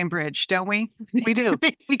about FrameBridge, don't we? We do.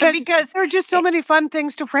 Because there are just so many fun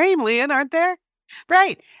things to frame, Leanne, aren't there?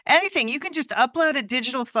 Right. Anything. You can just upload a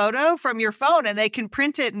digital photo from your phone and they can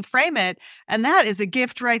print it and frame it. And that is a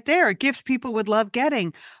gift right there, a gift people would love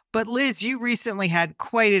getting. But Liz, you recently had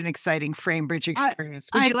quite an exciting FrameBridge experience.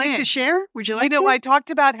 Would you like to share? Would you like to? I talked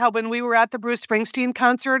about how when we were at the Bruce Springsteen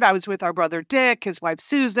concert, I was with our brother Dick, his wife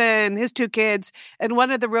Susan, his 2 kids, and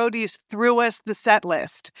one of the roadies threw us the set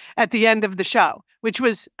list at the end of the show, which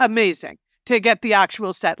was amazing to get the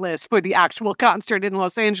actual set list for the actual concert in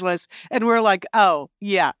Los Angeles. And we're like, oh,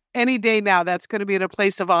 yeah, any day now, that's going to be in a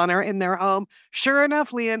place of honor in their home. Sure enough,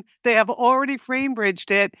 Leanne, they have already FrameBridged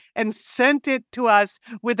it and sent it to us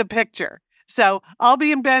with a picture. So I'll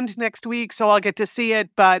be in Bend next week, so I'll get to see it.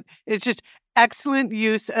 But it's just excellent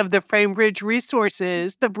use of the FrameBridge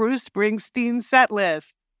resources, the Bruce Springsteen set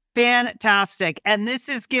list. Fantastic. And this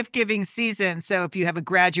is gift giving season. So if you have a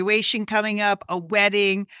graduation coming up, a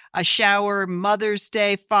wedding, a shower, Mother's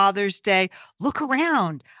Day, Father's Day, look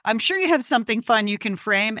around. I'm sure you have something fun you can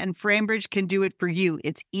frame, and FrameBridge can do it for you.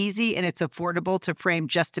 It's easy and it's affordable to frame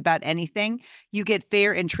just about anything. You get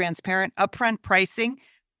fair and transparent upfront pricing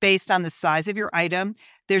based on the size of your item.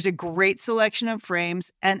 There's a great selection of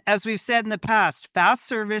frames. And as we've said in the past, fast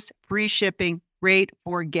service, free shipping, great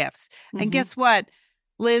for gifts. Mm-hmm. And guess what?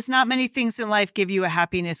 Liz, not many things in life give you a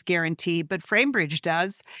happiness guarantee, but FrameBridge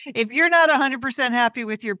does. If you're not 100% happy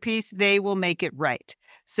with your piece, they will make it right.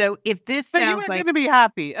 So if this sounds like... You're going to be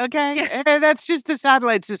happy, okay? That's just the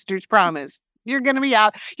Satellite Sisters promise. You're going to be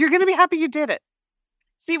out. You're going to be happy you did it.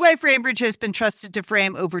 See why FrameBridge has been trusted to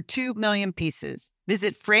frame over 2 million pieces.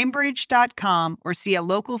 Visit framebridge.com or see a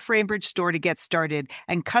local FrameBridge store to get started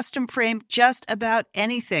and custom frame just about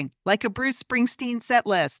anything, like a Bruce Springsteen set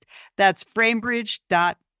list. That's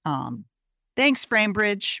framebridge.com. Thanks,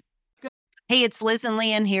 FrameBridge. Hey, it's Liz and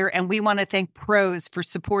Leanne here, and we want to thank Pros for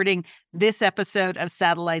supporting this episode of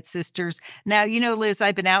Satellite Sisters. Now, Liz,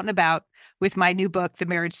 I've been out and about with my new book, The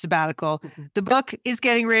Marriage Sabbatical. Mm-hmm. The book is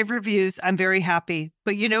getting rave reviews. I'm very happy.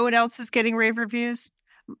 But you know what else is getting rave reviews?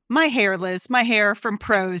 My hair, Liz, my hair from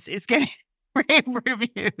Pros is getting rave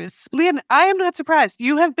reviews. Leanne, I am not surprised.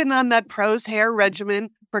 You have been on that Pros hair regimen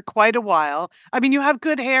for quite a while. I mean, you have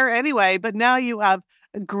good hair anyway, but now you have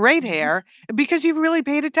great hair because you've really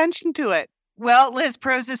paid attention to it. Well, Liz,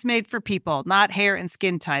 Pros is made for people, not hair and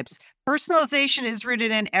skin types. Personalization is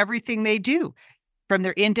rooted in everything they do, from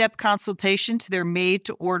their in-depth consultation to their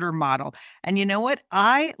made-to-order model. And you know what?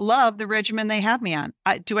 I love the regimen they have me on.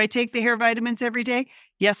 Do I take the hair vitamins every day?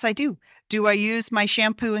 Yes, I do. Do I use my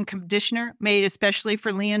shampoo and conditioner made especially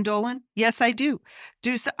for Leanne Dolan? Yes, I do.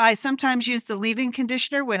 Do I sometimes use the leave-in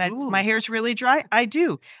conditioner when my hair's really dry? I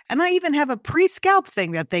do. And I even have a pre-scalp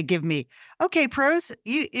thing that they give me. Okay, Pros,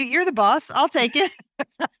 you're the boss. I'll take it.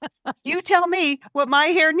 You tell me what my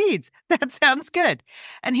hair needs. That sounds good.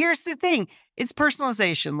 And here's the thing. It's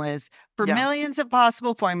personalization, Liz. For millions of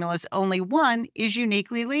possible formulas, only one is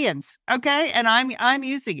uniquely Leanne's. Okay? And I'm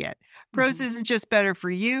using it. Pros isn't just better for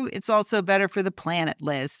you, it's also better for the planet,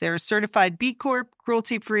 Liz. They're a certified B Corp,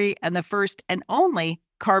 cruelty-free, and the first and only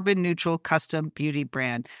carbon neutral custom beauty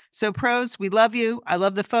brand. So Pros, we love you. I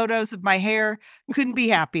love the photos of my hair. Couldn't be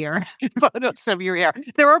happier. Photos of your hair.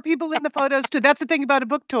 There are people in the photos too. That's the thing about a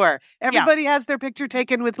book tour. Everybody has their picture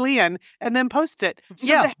taken with Leanne and then post it.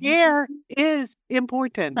 So the hair is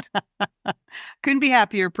important. Couldn't be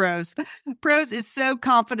happier, Pros. Pros is so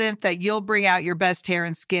confident that you'll bring out your best hair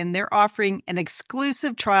and skin. They're offering an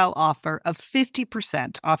exclusive trial offer of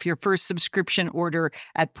 50% off your first subscription order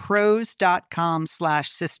at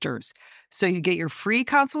pros.com/sisters. So you get your free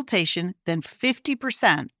consultation, then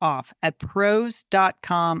 50% off at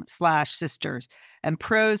pros.com/sisters. And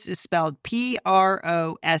Pros is spelled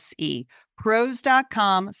PROSE.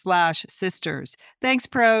 Pros.com/sisters. Thanks,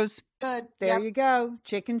 Pros. Good. There you go.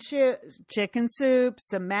 Chicken soup,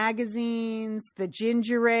 some magazines, the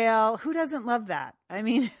ginger ale. Who doesn't love that? I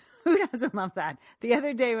mean, who doesn't love that? The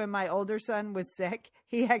other day when my older son was sick,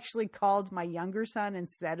 he actually called my younger son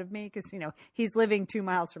instead of me because, he's living 2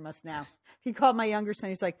 miles from us now. He called my younger son.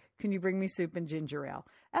 He's like, can you bring me soup and ginger ale?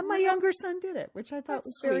 And my younger son did it, which I thought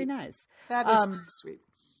was sweet. very nice. That is sweet.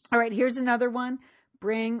 All right, here's another one.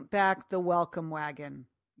 Bring back the welcome wagon.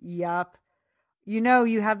 Yup. You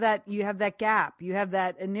have that gap. You have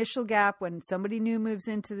that initial gap when somebody new moves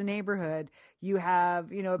into the neighborhood. You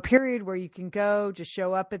have, a period where you can go, just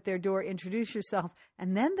show up at their door, introduce yourself,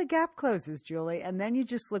 and then the gap closes, Julie, and then you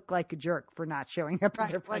just look like a jerk for not showing up at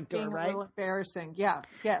their front door, being right? A little embarrassing. Yeah.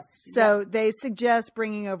 Yes. So they suggest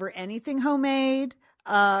bringing over anything homemade,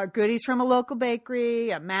 goodies from a local bakery,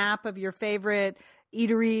 a map of your favorite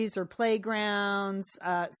eateries or playgrounds,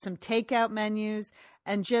 some takeout menus,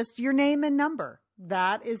 and just your name and number.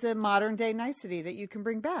 That is a modern day nicety that you can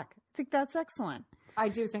bring back. I think that's excellent. I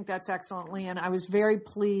do think that's excellent, Leanne. I was very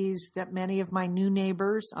pleased that many of my new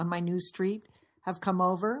neighbors on my new street have come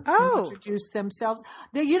over and introduced themselves.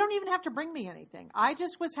 You don't even have to bring me anything. I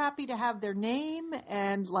just was happy to have their name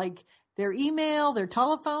and their email, their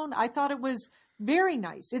telephone. I thought it was very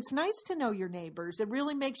nice. It's nice to know your neighbors. It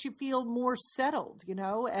really makes you feel more settled,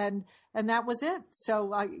 and that was it.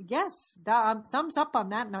 So yes, thumbs up on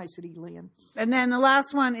that nicety, Leanne. And then the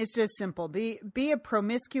last one is just simple. Be a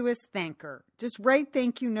promiscuous thanker. Just write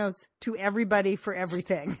thank you notes to everybody for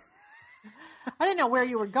everything. I didn't know where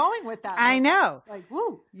you were going with that. I know. It's like,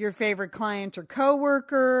 woo. Your favorite client or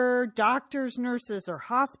coworker, doctors, nurses, or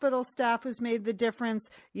hospital staff who's made the difference.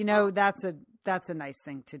 That's a nice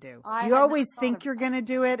thing to do. You always think you're going to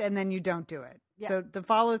do it and then you don't do it. Yeah. So the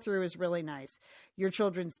follow through is really nice. Your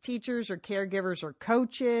children's teachers or caregivers or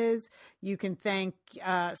coaches. You can thank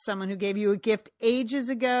someone who gave you a gift ages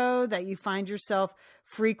ago that you find yourself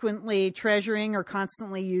frequently treasuring or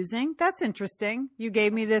constantly using. That's interesting. You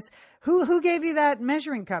gave me this. Who gave you that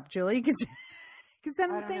measuring cup, Julie? You can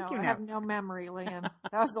send them a thank you note. I have no memory, Leanne.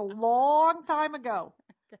 That was a long time ago.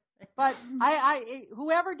 But I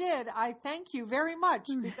whoever did, I thank you very much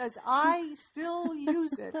because I still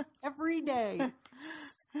use it every day.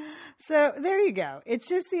 So there you go. It's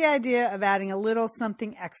just the idea of adding a little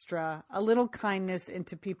something extra, a little kindness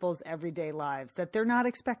into people's everyday lives that they're not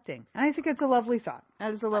expecting. And I think it's a lovely thought.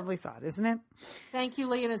 That is a lovely thought, isn't it? Thank you,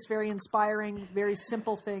 Leanne. It's very inspiring, very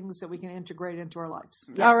simple things that we can integrate into our lives.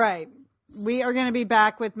 Yes. All right. We are going to be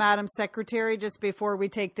back with Madam Secretary just before we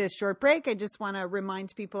take this short break. I just want to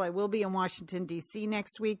remind people I will be in Washington, D.C.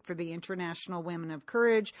 next week for the International Women of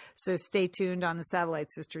Courage. So stay tuned on the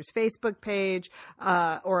Satellite Sisters Facebook page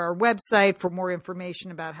or our website for more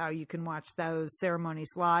information about how you can watch those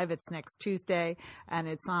ceremonies live. It's next Tuesday, and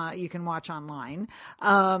you can watch online.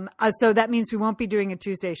 So that means we won't be doing a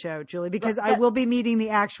Tuesday show, Julie, because I will be meeting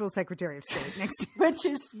the actual Secretary of State next week. Which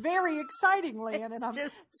is very exciting, Leanne, and I'm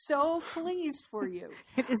so pleased pleased for you.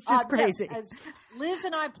 It's just crazy. Yes, as Liz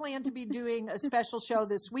and I plan to be doing a special show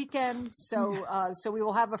this weekend, so we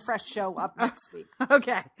will have a fresh show up next week.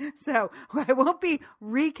 Okay, so I won't be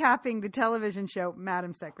recapping the television show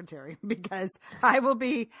Madam Secretary because I will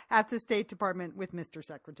be at the State Department with Mr.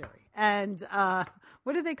 Secretary. And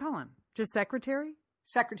what do they call him? Just Secretary?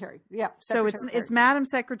 Secretary, yeah. So Secretary. it's Madam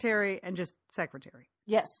Secretary and just Secretary.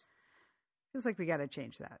 Yes. Feels like we got to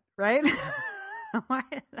change that, right?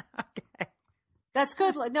 Okay. That's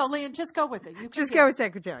good. No, Leanne, just go with it. You can Just go with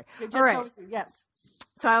Secretary. Just All right. go with it. Yes.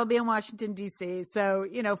 So I will be in Washington, D.C. So,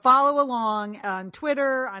 follow along on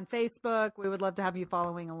Twitter, on Facebook. We would love to have you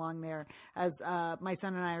following along there as my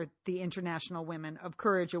son and I are the International Women of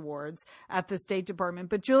Courage Awards at the State Department.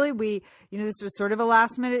 But Julie, this was sort of a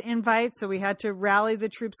last minute invite, so we had to rally the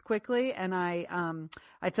troops quickly. And I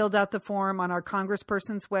filled out the form on our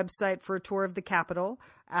congressperson's website for a tour of the Capitol.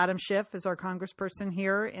 Adam Schiff is our congressperson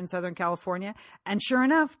here in Southern California. And sure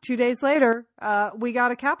enough, 2 days later, we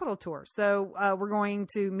got a Capitol tour. So we're going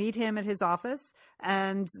to meet him at his office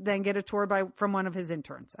and then get a tour from one of his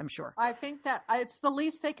interns, I'm sure. I think that it's the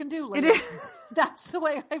least they can do, Leanne. That's the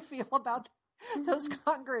way I feel about those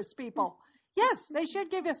Congress people. Yes, they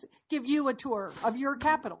should give you a tour of your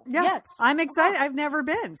Capitol. Yeah, yes. I'm excited. I've never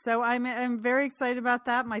been. So I'm very excited about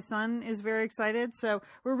that. My son is very excited. So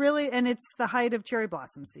and it's the height of cherry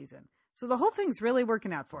blossom season. So the whole thing's really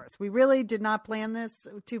working out for us. We really did not plan this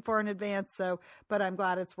too far in advance. But I'm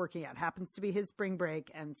glad it's working out. It happens to be his spring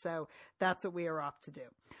break. And so that's what we are off to do.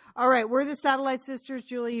 All right. We're the Satellite Sisters.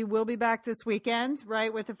 Julie, you will be back this weekend,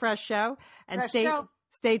 right? With a fresh show. And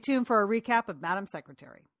stay tuned for a recap of Madam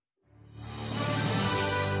Secretary.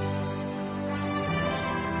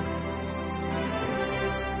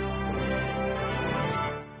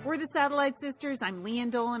 We're the Satellite Sisters. I'm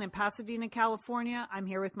Leanne Dolan in Pasadena, California. I'm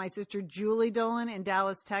here with my sister Julie Dolan in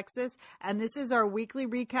Dallas, Texas. And this is our weekly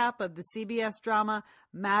recap of the CBS drama,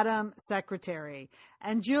 Madam Secretary.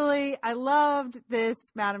 And Julie, I loved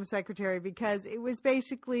this Madam Secretary because it was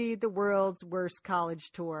basically the world's worst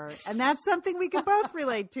college tour. And that's something we could both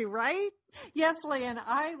relate to, right? Yes, Leanne.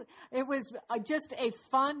 It was just a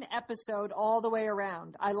fun episode all the way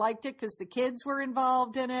around. I liked it because the kids were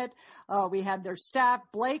involved in it. We had their staff.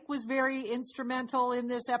 Blake was very instrumental in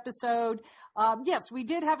this episode. Yes, we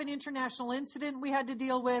did have an international incident we had to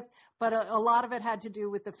deal with, but a lot of it had to do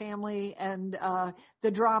with the family and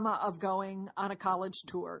the drama of going on a college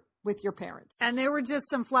tour with your parents. And there were just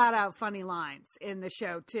some flat out funny lines in the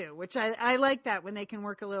show too, which I like that when they can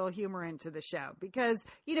work a little humor into the show because,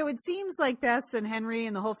 it seems like Bess and Henry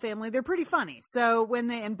and the whole family, they're pretty funny. So when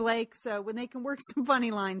they can work some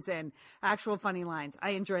funny lines in, actual funny lines,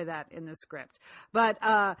 I enjoy that in the script. But,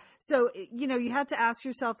 you had to ask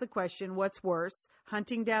yourself the question, what's worse,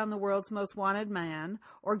 hunting down the world's most wanted man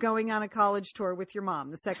or going on a college tour with your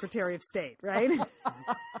mom, the Secretary of State, right?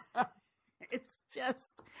 It's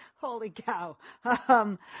just, holy cow.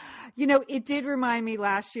 It did remind me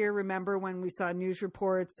last year, remember when we saw news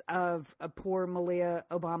reports of a poor Malia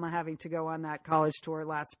Obama having to go on that college tour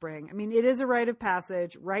last spring. I mean, it is a rite of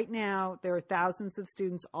passage. Right now, there are thousands of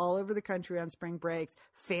students all over the country on spring breaks,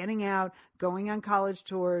 fanning out, going on college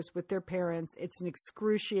tours with their parents. It's an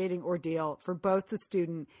excruciating ordeal for both the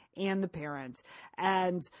student and the parent.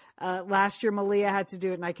 And last year, Malia had to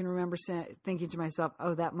do it. And I can remember thinking to myself,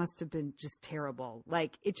 oh, that must have been just terrible.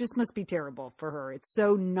 Like, it just must be terrible for her. It's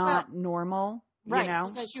so not normal. Right,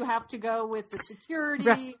 because you have to go with the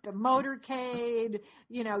security, the motorcade.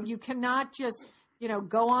 You cannot just,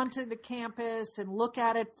 go onto the campus and look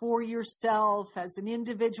at it for yourself as an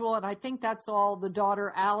individual. And I think that's all the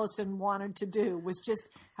daughter Allison wanted to do, was just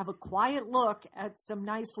have a quiet look at some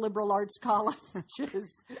nice liberal arts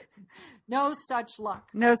colleges. No such luck.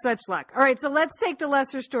 No such luck. All right, so let's take the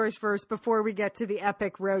lesser stories first before we get to the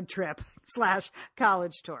epic road trip /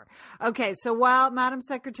 college tour. Okay, so while Madam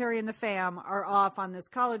Secretary and the fam are off on this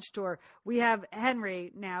college tour, we have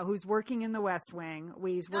Henry now who's working in the West Wing.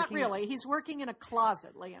 Not really. He's working in a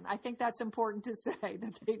closet, Leanne. I think that's important to say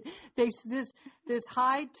that this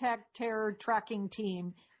high-tech terror tracking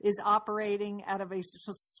team is operating out of a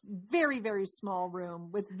very, very small room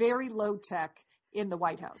with very low tech in the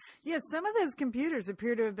White House. Yeah, some of those computers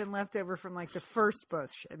appear to have been left over from like the first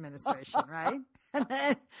Bush administration, right? And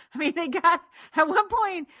then, they got, at one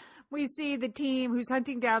point, we see the team who's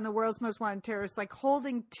hunting down the world's most wanted terrorists, like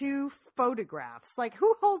holding 2 photographs. Like,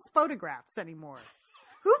 who holds photographs anymore?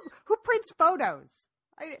 Who prints photos?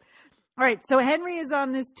 All right, so Henry is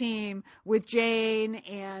on this team with Jane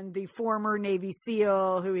and the former Navy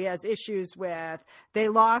SEAL who he has issues with. They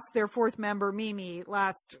lost their fourth member, Mimi,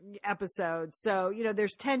 last episode. So, you know,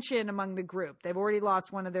 there's tension among the group. They've already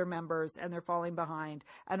lost one of their members and they're falling behind.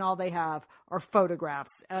 And all they have are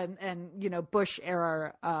photographs and you know,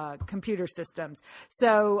 Bush-era computer systems.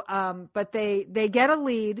 So, but they get a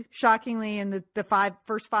lead, shockingly, in the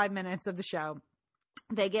first 5 minutes of the show.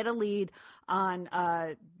 They get a lead on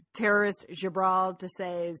terrorist Jabral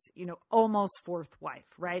Desai's, you know, almost fourth wife,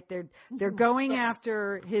 right? They're going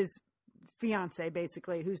after his fiance,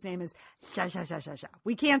 basically, whose name is Sha.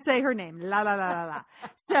 We can't say her name. La la la la la.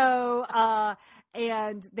 So,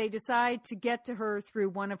 and they decide to get to her through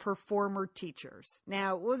one of her former teachers.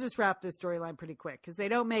 Now, we'll just wrap this storyline pretty quick because they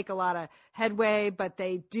don't make a lot of headway, but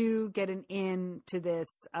they do get an in to this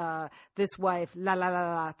wife, la la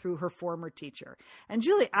la la, through her former teacher. And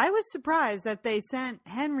Julie, I was surprised that they sent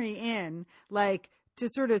Henry in, like, to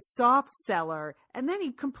sort of soft sell her, and then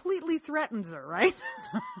he completely threatens her, right?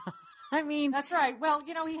 I mean, that's right. Well,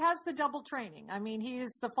 you know, he has the double training. I mean, he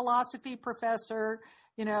is the philosophy professor,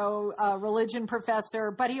 you know, religion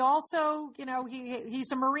professor, but he also, you know,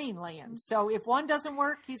 he's a Marine, Lian. So if one doesn't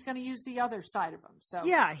work, he's going to use the other side of him. So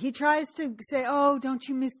yeah, he tries to say, oh, don't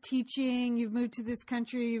you miss teaching? You've moved to this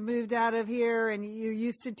country, you've moved out of here, and you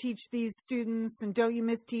used to teach these students, and don't you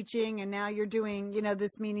miss teaching? And now you're doing, you know,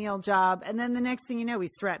 this menial job. And then the next thing you know,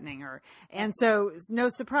 he's threatening her. And so, no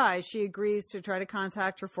surprise, she agrees to try to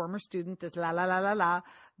contact her former student, this la la la la la,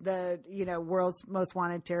 the, you know, world's most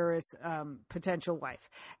wanted terrorist potential wife.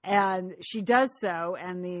 And she does so,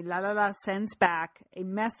 and the la la la sends back a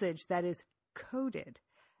message that is coded.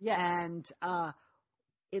 Yes. And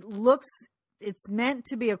it's meant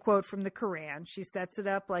to be a quote from the Quran. She sets it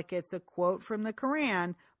up like it's a quote from the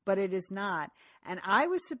Quran, but it is not. And I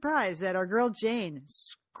was surprised that our girl Jane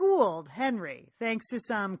schooled Henry, thanks to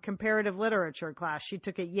some comparative literature class she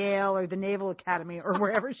took at Yale or the Naval Academy or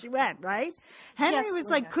wherever she went, right? Henry was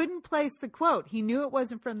like, couldn't place the quote. He knew it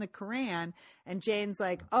wasn't from the Quran. And Jane's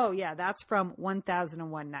like, oh, yeah, that's from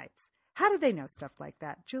 1001 Nights. How do they know stuff like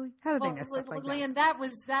that, Julie? How do they know stuff like that? Lian, that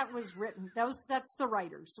was written. That's the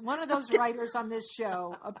writers. One of those writers on this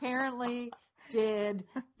show apparently did,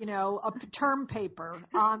 you know, a term paper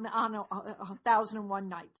on 1001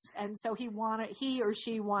 Nights, and so he or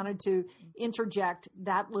she wanted to interject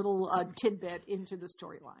that little tidbit into the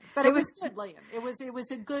storyline. But it was good, Lian. It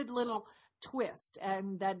was a good little twist,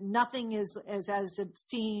 and that nothing is as it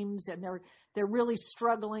seems, and they're really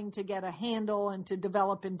struggling to get a handle and to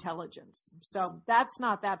develop intelligence. So that's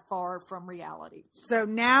not that far from reality. So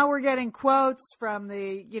now we're getting quotes from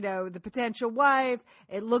the potential wife.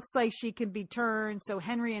 It looks like she can be turned. So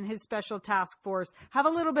Henry and his special task force have a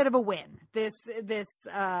little bit of a win this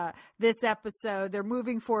episode. They're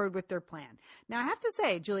moving forward with their plan. Now I have to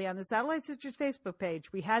say, Julie, on the Satellite Sisters Facebook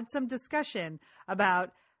page, we had some discussion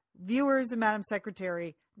about viewers of Madam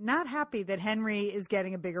Secretary not happy that Henry is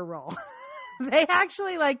getting a bigger role. They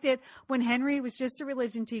actually liked it when Henry was just a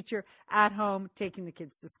religion teacher at home taking the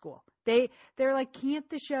kids to school. They're like, can't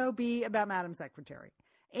the show be about Madam Secretary?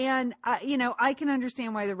 And, I can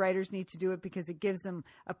understand why the writers need to do it because it gives them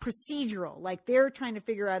a procedural, like they're trying to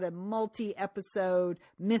figure out a multi-episode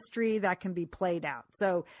mystery that can be played out.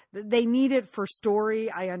 So they need it for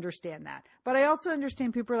story. I understand that. But I also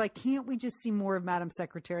understand people are like, can't we just see more of Madam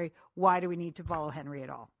Secretary? Why do we need to follow Henry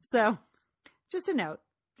at all? So just a note.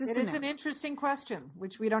 It is an interesting question,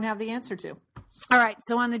 which we don't have the answer to. All right.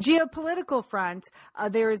 So on the geopolitical front,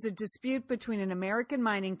 there is a dispute between an American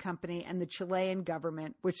mining company and the Chilean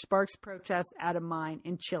government, which sparks protests at a mine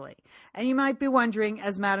in Chile. And you might be wondering,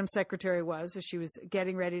 as Madam Secretary was, as she was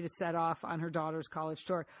getting ready to set off on her daughter's college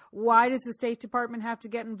tour, why does the State Department have to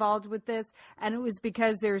get involved with this? And it was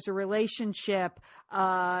because there's a relationship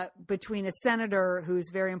between a senator who's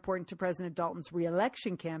very important to President Dalton's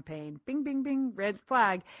reelection campaign, bing, bing, bing, red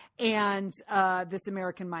flag, and this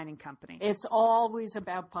American mining company. It's always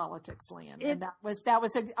about politics, Lian. And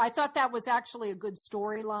I thought that was actually a good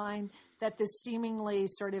storyline, that this seemingly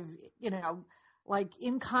sort of, like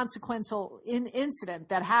inconsequential incident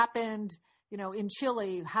that happened, in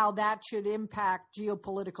Chile, how that should impact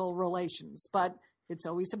geopolitical relations. But it's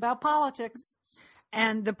always about politics.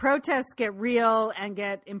 And the protests get real and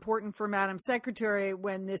get important for Madam Secretary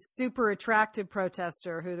when this super attractive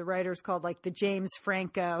protester, who the writers called like the James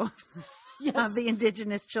Franco of the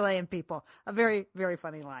indigenous Chilean people. A very, very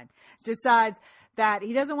funny line. Decides that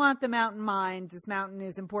he doesn't want the mountain mined. This mountain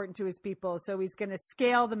is important to his people. So he's going to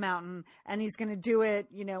scale the mountain, and he's going to do it,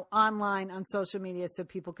 online on social media so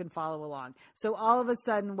people can follow along. So all of a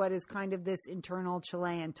sudden, what is kind of this internal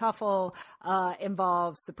Chilean tuffle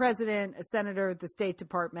involves the president, a senator, the State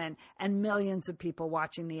Department, and millions of people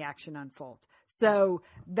watching the action unfold. So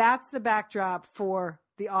that's the backdrop for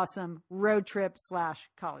the awesome road trip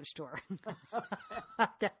 / college tour.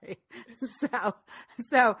 Okay.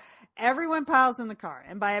 So everyone piles in the car.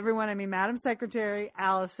 And by everyone, I mean Madam Secretary,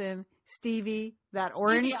 Allison, Stevie,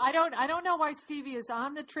 orange. I don't know why Stevie is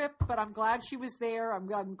on the trip, but I'm glad she was there.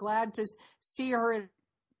 I'm glad to see her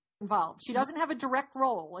involved. She doesn't have a direct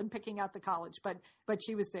role in picking out the college, but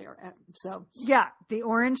she was there. So yeah, the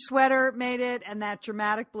orange sweater made it, and that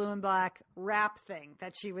dramatic blue and black wrap thing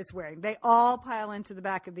that she was wearing. They all pile into the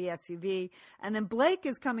back of the SUV, and then Blake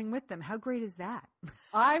is coming with them. How great is that?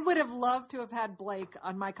 I would have loved to have had Blake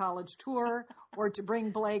on my college tour, or to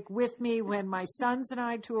bring Blake with me when my sons and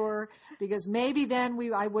I tour, because maybe then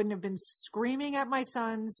I wouldn't have been screaming at my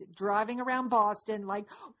sons driving around Boston like,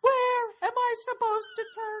 where am I supposed to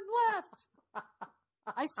turn left?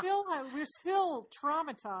 We're still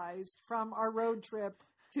traumatized from our road trip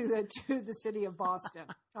to the city of Boston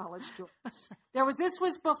college tour. This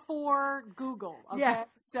was before Google. Okay. Yeah.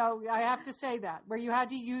 So I have to say that, where you had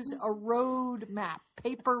to use a road map,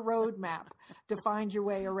 paper road map, to find your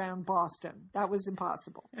way around Boston. That was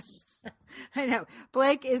impossible. I know.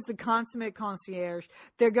 Blake is the consummate concierge.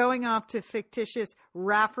 They're going off to fictitious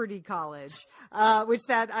Rafferty College, I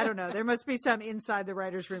don't know. There must be some inside the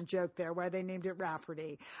writer's room joke there why they named it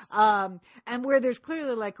Rafferty. And where there's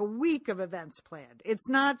clearly like a week of events planned. It's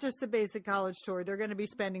not just the basic college tour. They're going to be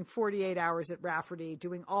spending 48 hours at Rafferty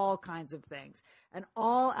doing all kinds of things. And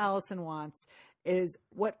all Allison wants is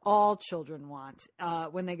what all children want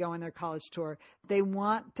when they go on their college tour. They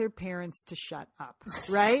want their parents to shut up,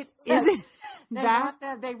 right? Yes. Is it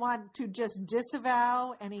they want to just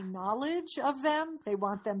disavow any knowledge of them. They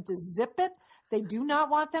want them to zip it. They do not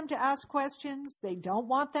want them to ask questions. They don't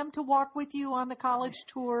want them to walk with you on the college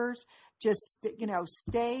tours. Just,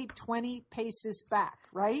 stay 20 paces back,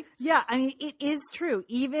 right? Yeah, I mean, it is true.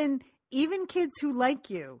 Even kids who like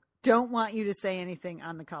you don't want you to say anything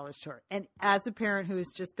on the college tour. And as a parent who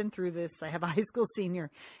has just been through this, I have a high school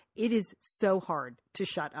senior, it is so hard to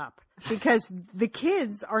shut up because the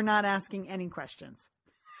kids are not asking any questions.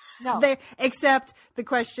 No. Except the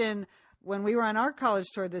question, when we were on our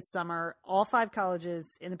college tour this summer, all 5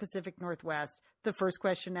 colleges in the Pacific Northwest, the first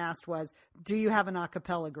question asked was, do you have an a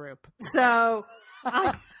cappella group? So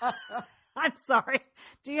I'm sorry.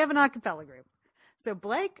 Do you have an a cappella group? So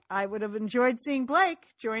Blake, I would have enjoyed seeing Blake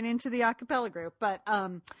join into the a cappella group. But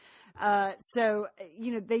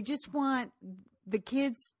they just want the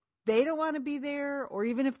kids. They don't want to be there, or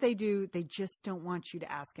even if they do, they just don't want you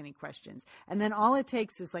to ask any questions. And then all it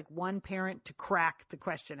takes is like one parent to crack the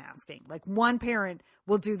question asking. Like one parent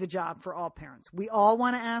will do the job for all parents. We all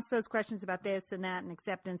want to ask those questions about this and that and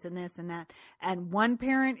acceptance and this and that. And one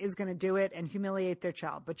parent is going to do it and humiliate their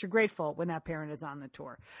child. But you're grateful when that parent is on the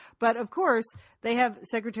tour. But of course, they have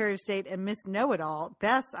Secretary of State and Miss Know-It-All,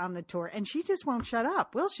 Bess, on the tour. And she just won't shut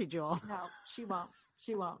up, will she, Jewel? No, she won't.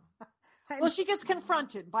 She won't. Well, she gets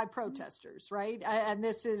confronted by protesters, right? And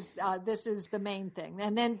this is the main thing.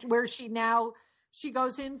 And then where she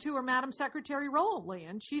goes into her Madam Secretary role,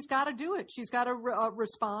 Leon. She's got to do it. She's got to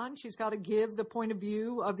respond. She's got to give the point of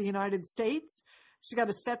view of the United States. She's got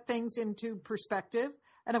to set things into perspective.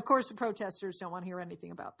 And of course, the protesters don't want to hear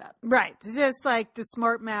anything about that. Right. Just like the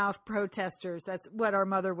smart mouth protesters. That's what our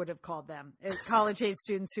mother would have called them. College age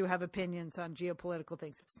students who have opinions on geopolitical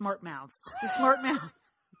things. Smart mouths. The smart mouth.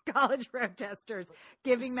 College protesters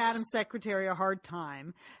giving Madam Secretary a hard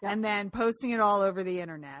time and then posting it all over the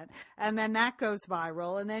internet. And then that goes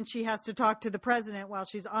viral. And then she has to talk to the president while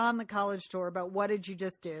she's on the college tour about what did you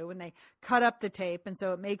just do? And they cut up the tape. And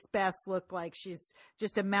so it makes Bess look like she's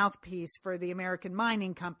just a mouthpiece for the American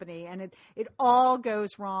mining company. And it all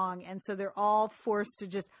goes wrong. And so they're all forced to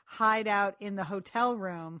just hide out in the hotel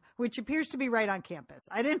room, which appears to be right on campus.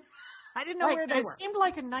 I didn't know where they were. It seemed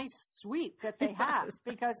like a nice suite that they had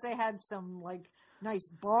because they had some like nice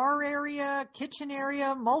bar area, kitchen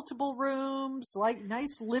area, multiple rooms, like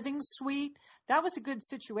nice living suite. That was a good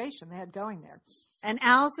situation they had going there. And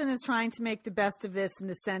Allison is trying to make the best of this in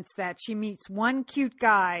the sense that she meets one cute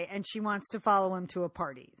guy and she wants to follow him to a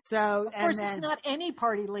party. So of course, it's not any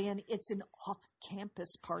party, Leon. It's an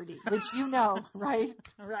off-campus party, which you know, right?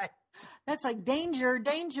 Right. That's like danger,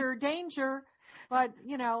 danger, danger. But,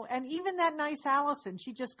 and even that nice Allison,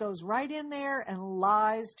 she just goes right in there and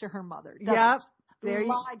lies to her mother. Yep. There you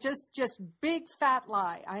lie, just big fat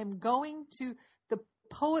lie. I am going to the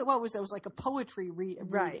poet. What was it? It was like a poetry reading.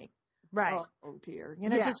 Right. Oh dear.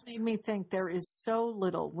 It just made me think there is so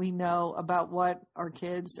little we know about what our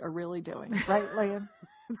kids are really doing. Right, Liam?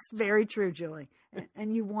 It's very true, Julie.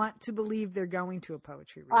 And you want to believe they're going to a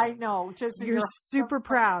poetry reading. I know. You're super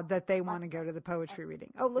proud that they want to go to the poetry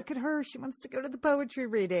reading. Oh, look at her. She wants to go to the poetry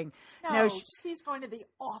reading. No, she's going to the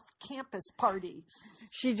off-campus party.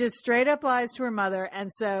 She just straight up lies to her mother.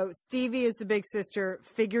 And so Stevie, as the big sister,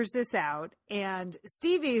 figures this out. And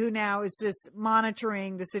Stevie, who now is just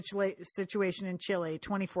monitoring the situation in Chile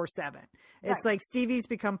 24/7. It's like Stevie's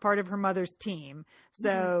become part of her mother's team.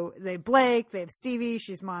 So they have Blake, they have Stevie.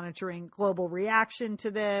 She's monitoring global reaction to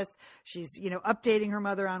this. She's, updating her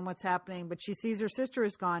mother on what's happening, but she sees her sister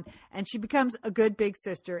is gone and she becomes a good big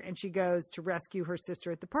sister and she goes to rescue her sister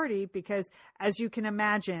at the party because, as you can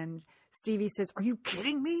imagine, Stevie says, "Are you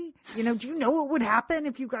kidding me? Do you know what would happen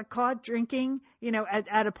if you got caught drinking,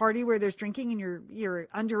 at a party where there's drinking and you're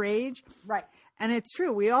underage?" Right. And it's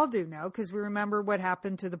true. We all do know because we remember what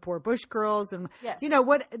happened to the poor Bush girls. And,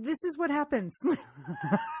 this is what happens.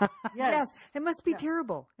 Yes. It must be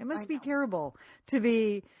terrible. It must be terrible to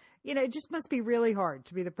be, it just must be really hard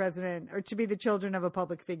to be the president or to be the children of a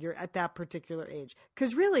public figure at that particular age.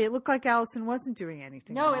 Because really, it looked like Allison wasn't doing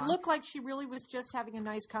anything No, wrong. it looked like she really was just having a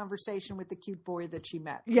nice conversation with the cute boy that she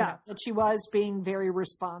met. Yeah. That she was being very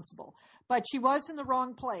responsible. But she was in the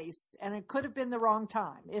wrong place, and it could have been the wrong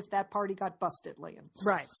time if that party got busted, Liam.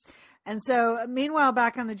 Right. And so, meanwhile,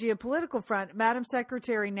 back on the geopolitical front, Madam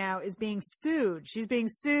Secretary now is being sued. She's being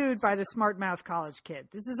sued by the smart mouth college kid.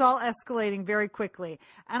 This is all escalating very quickly.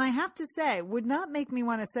 And I have to say, would not make me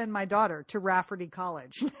want to send my daughter to Rafferty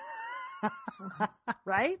College.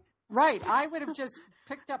 Right? Right. I would have just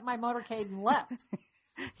picked up my motorcade and left.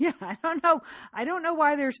 Yeah, I don't know. I don't know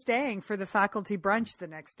why they're staying for the faculty brunch the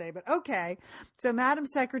next day, but okay. So Madam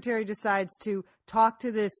Secretary decides to talk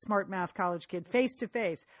to this smart mouth college kid face to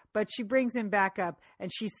face, but she brings him back up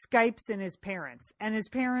and she Skypes in his parents. And his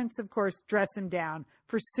parents, of course, dress him down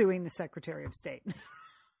for suing the Secretary of State.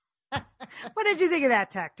 What did you think of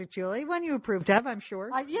that tactic, Julie? One you approved of, I'm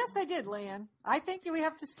sure. Yes, I did, Leanne. I think we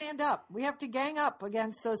have to stand up. We have to gang up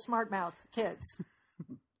against those smart mouth kids.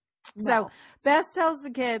 So Bess tells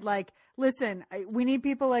the kid, listen, we need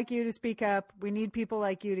people like you to speak up. We need people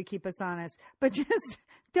like you to keep us honest, but just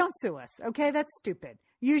don't sue us. Okay. That's stupid.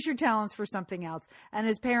 Use your talents for something else. And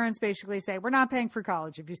his parents basically say, we're not paying for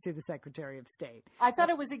college if you sue the Secretary of State. I thought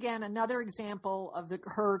it was, again, another example of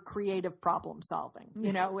her creative problem solving,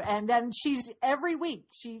 and then every week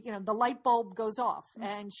the light bulb goes off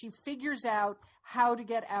and she figures out how to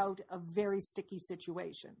get out of very sticky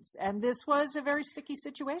situations. And this was a very sticky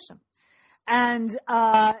situation. And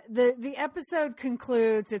the episode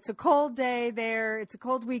concludes. It's a cold day there. It's a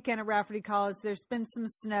cold weekend at Rafferty College. There's been some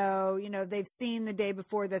snow. They've seen the day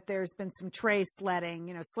before that there's been some tray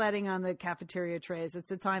sledding, sledding on the cafeteria trays. It's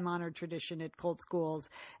a time-honored tradition at Colt schools.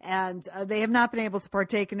 And they have not been able to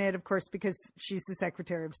partake in it, of course, because she's the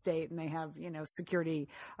Secretary of State and they have, security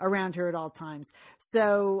around her at all times.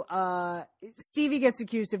 So Stevie gets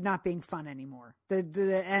accused of not being fun anymore.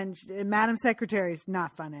 And Madam Secretary is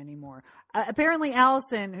not fun anymore. Apparently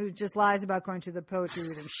Allison, who just lies about going to the poetry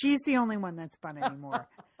reading, she's the only one that's fun anymore.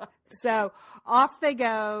 So off they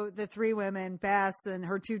go, the three women, Bess and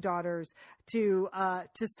her two daughters, to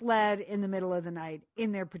sled in the middle of the night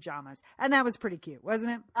in their pajamas. And that was pretty cute,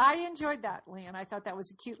 wasn't it? I enjoyed that, Leanne. I thought that was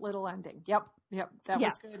a cute little ending. Yep. That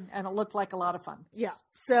was good. And it looked like a lot of fun. Yeah.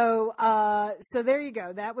 So there you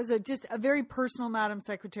go. That was just a very personal Madam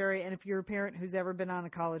Secretary. And if you're a parent who's ever been on a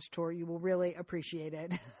college tour, you will really appreciate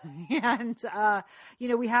it. And,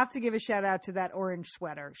 we have to give a shout out to that orange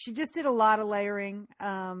sweater. She just did a lot of layering,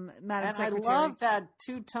 Madam Secretary. I love that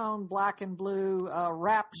two-tone black and blue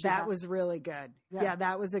wrap. That was really good. Yeah,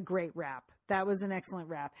 that was a great wrap. That was an excellent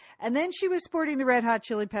wrap. And then she was sporting the Red Hot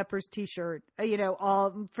Chili Peppers t-shirt,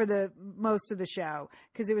 all for the most of the show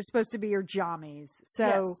because it was supposed to be her jammies. So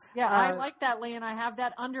yes. Yeah, I like that, Leanne. I have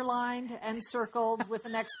that underlined and circled with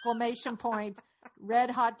an exclamation point.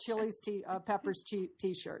 Red Hot Chili's Peppers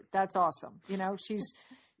t-shirt. That's awesome. She's,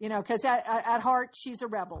 because at heart she's a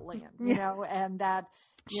rebel, Leanne. And that.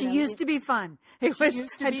 She used to be fun. It was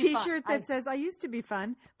a t-shirt that says, I used to be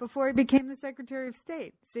fun before I became the Secretary of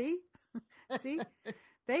State. See?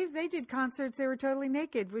 They did concerts. They were totally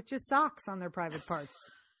naked with just socks on their private parts.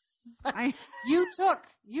 You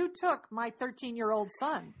took my 13-year-old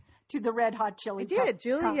son to the Red Hot Chili I did, Peppers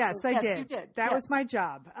Julie. concert. Yes, I did. You did. That was Yes. my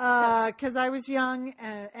job because I was young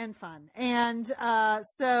and fun. And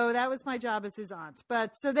so that was my job as his aunt.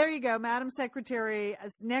 But so there you go, Madam Secretary.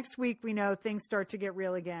 As next week, we know things start to get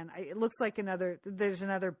real again. It looks like there's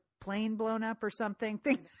another plane blown up or something.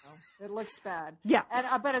 It looks bad. Yeah. And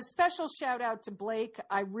but a special shout out to Blake.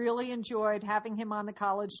 I really enjoyed having him on the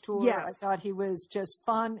college tour. Yes. I thought he was just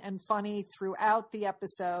fun and funny throughout the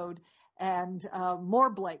episode. And more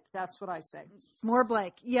Blake. That's what I say. More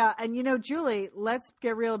Blake. Yeah. And, Julie, let's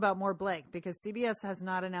get real about more Blake because CBS has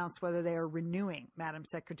not announced whether they are renewing Madam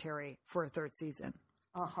Secretary for a third season.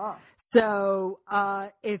 Uh-huh. So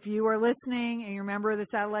if you are listening and you're a member of the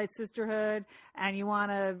Satellite Sisterhood and you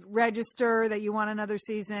want to register that you want another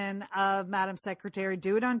season of Madam Secretary,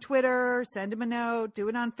 do it on Twitter, send him a note, do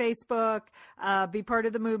it on Facebook, be part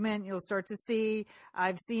of the movement. You'll start to see,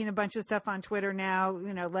 I've seen a bunch of stuff on Twitter now,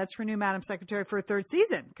 let's renew Madam Secretary for a third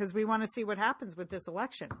season because we want to see what happens with this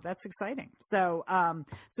election. That's exciting. So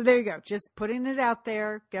there you go. Just putting it out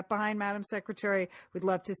there, get behind Madam Secretary. We'd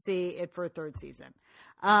love to see it for a third season.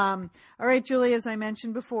 All right, Julie, as I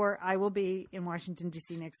mentioned before, I will be in Washington,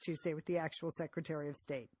 D.C. next Tuesday with the actual Secretary of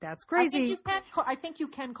State. That's crazy. I think you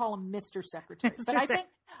can call him Mr. Secretary, but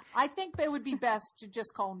I think it would be best to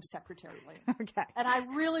just call him Secretary Lee. Okay. And I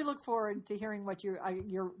really look forward to hearing what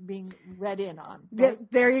you're being read in on. Right?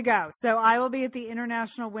 There you go. So I will be at the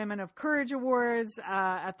International Women of Courage Awards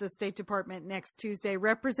at the State Department next Tuesday,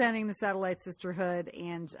 representing the Satellite Sisterhood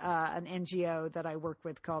and an NGO that I work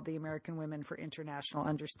with called the American Women for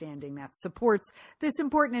International Understanding that supports this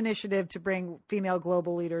important initiative to bring female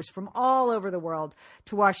global leaders from all over the world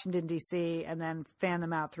to Washington, D.C., and then fan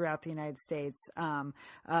them out throughout the United States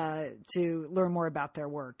to learn more about their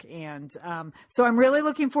work. And so I'm really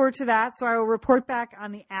looking forward to that. So I will report back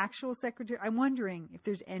on the actual secretary. I'm wondering if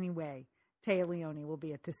there's any way Taya Leone will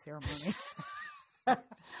be at this ceremony.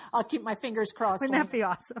 I'll keep my fingers crossed. Wouldn't that be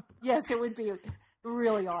awesome? Yes, it would be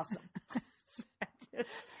really awesome.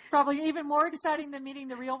 Probably even more exciting than meeting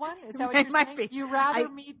the real one. Is that what you're saying? Be. You rather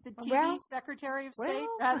meet the TV Secretary of State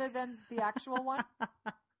rather than the actual one?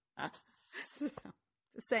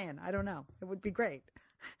 Just saying. I don't know. It would be great.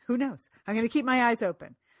 Who knows? I'm going to keep my eyes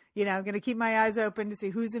open. I'm going to keep my eyes open to see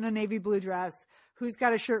who's in a navy blue dress, who's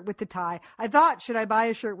got a shirt with the tie. I thought, should I buy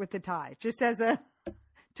a shirt with the tie just as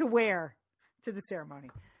to wear to the ceremony?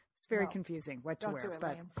 It's very confusing what to wear.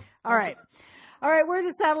 But all right. All right. We're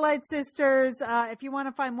the Satellite Sisters. If you want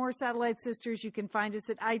to find more Satellite Sisters, you can find us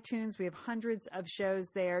at iTunes. We have hundreds of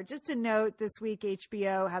shows there. Just a note, this week,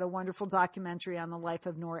 HBO had a wonderful documentary on the life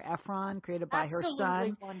of Nora Ephron, created by her son.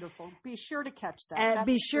 Absolutely wonderful. Be sure to catch that.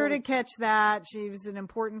 Be sure to catch that. She was an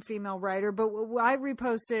important female writer. But I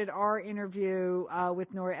reposted our interview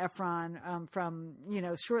with Nora Ephron from,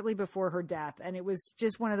 shortly before her death. And it was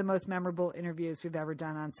just one of the most memorable interviews we've ever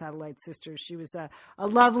done on Satellite Sisters. She was a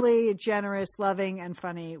lovely, generous, loving, and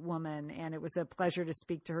funny woman. And it was a pleasure to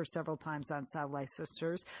speak to her several times on Satellite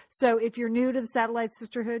Sisters. So if you're new to the Satellite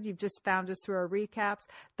Sisterhood, you've just found us through our recaps,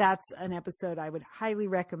 that's an episode I would highly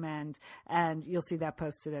recommend. And you'll see that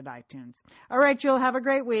posted at iTunes. All right, Jill, have a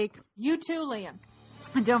great week. You too, Lian.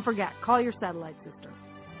 And don't forget, call your Satellite Sister.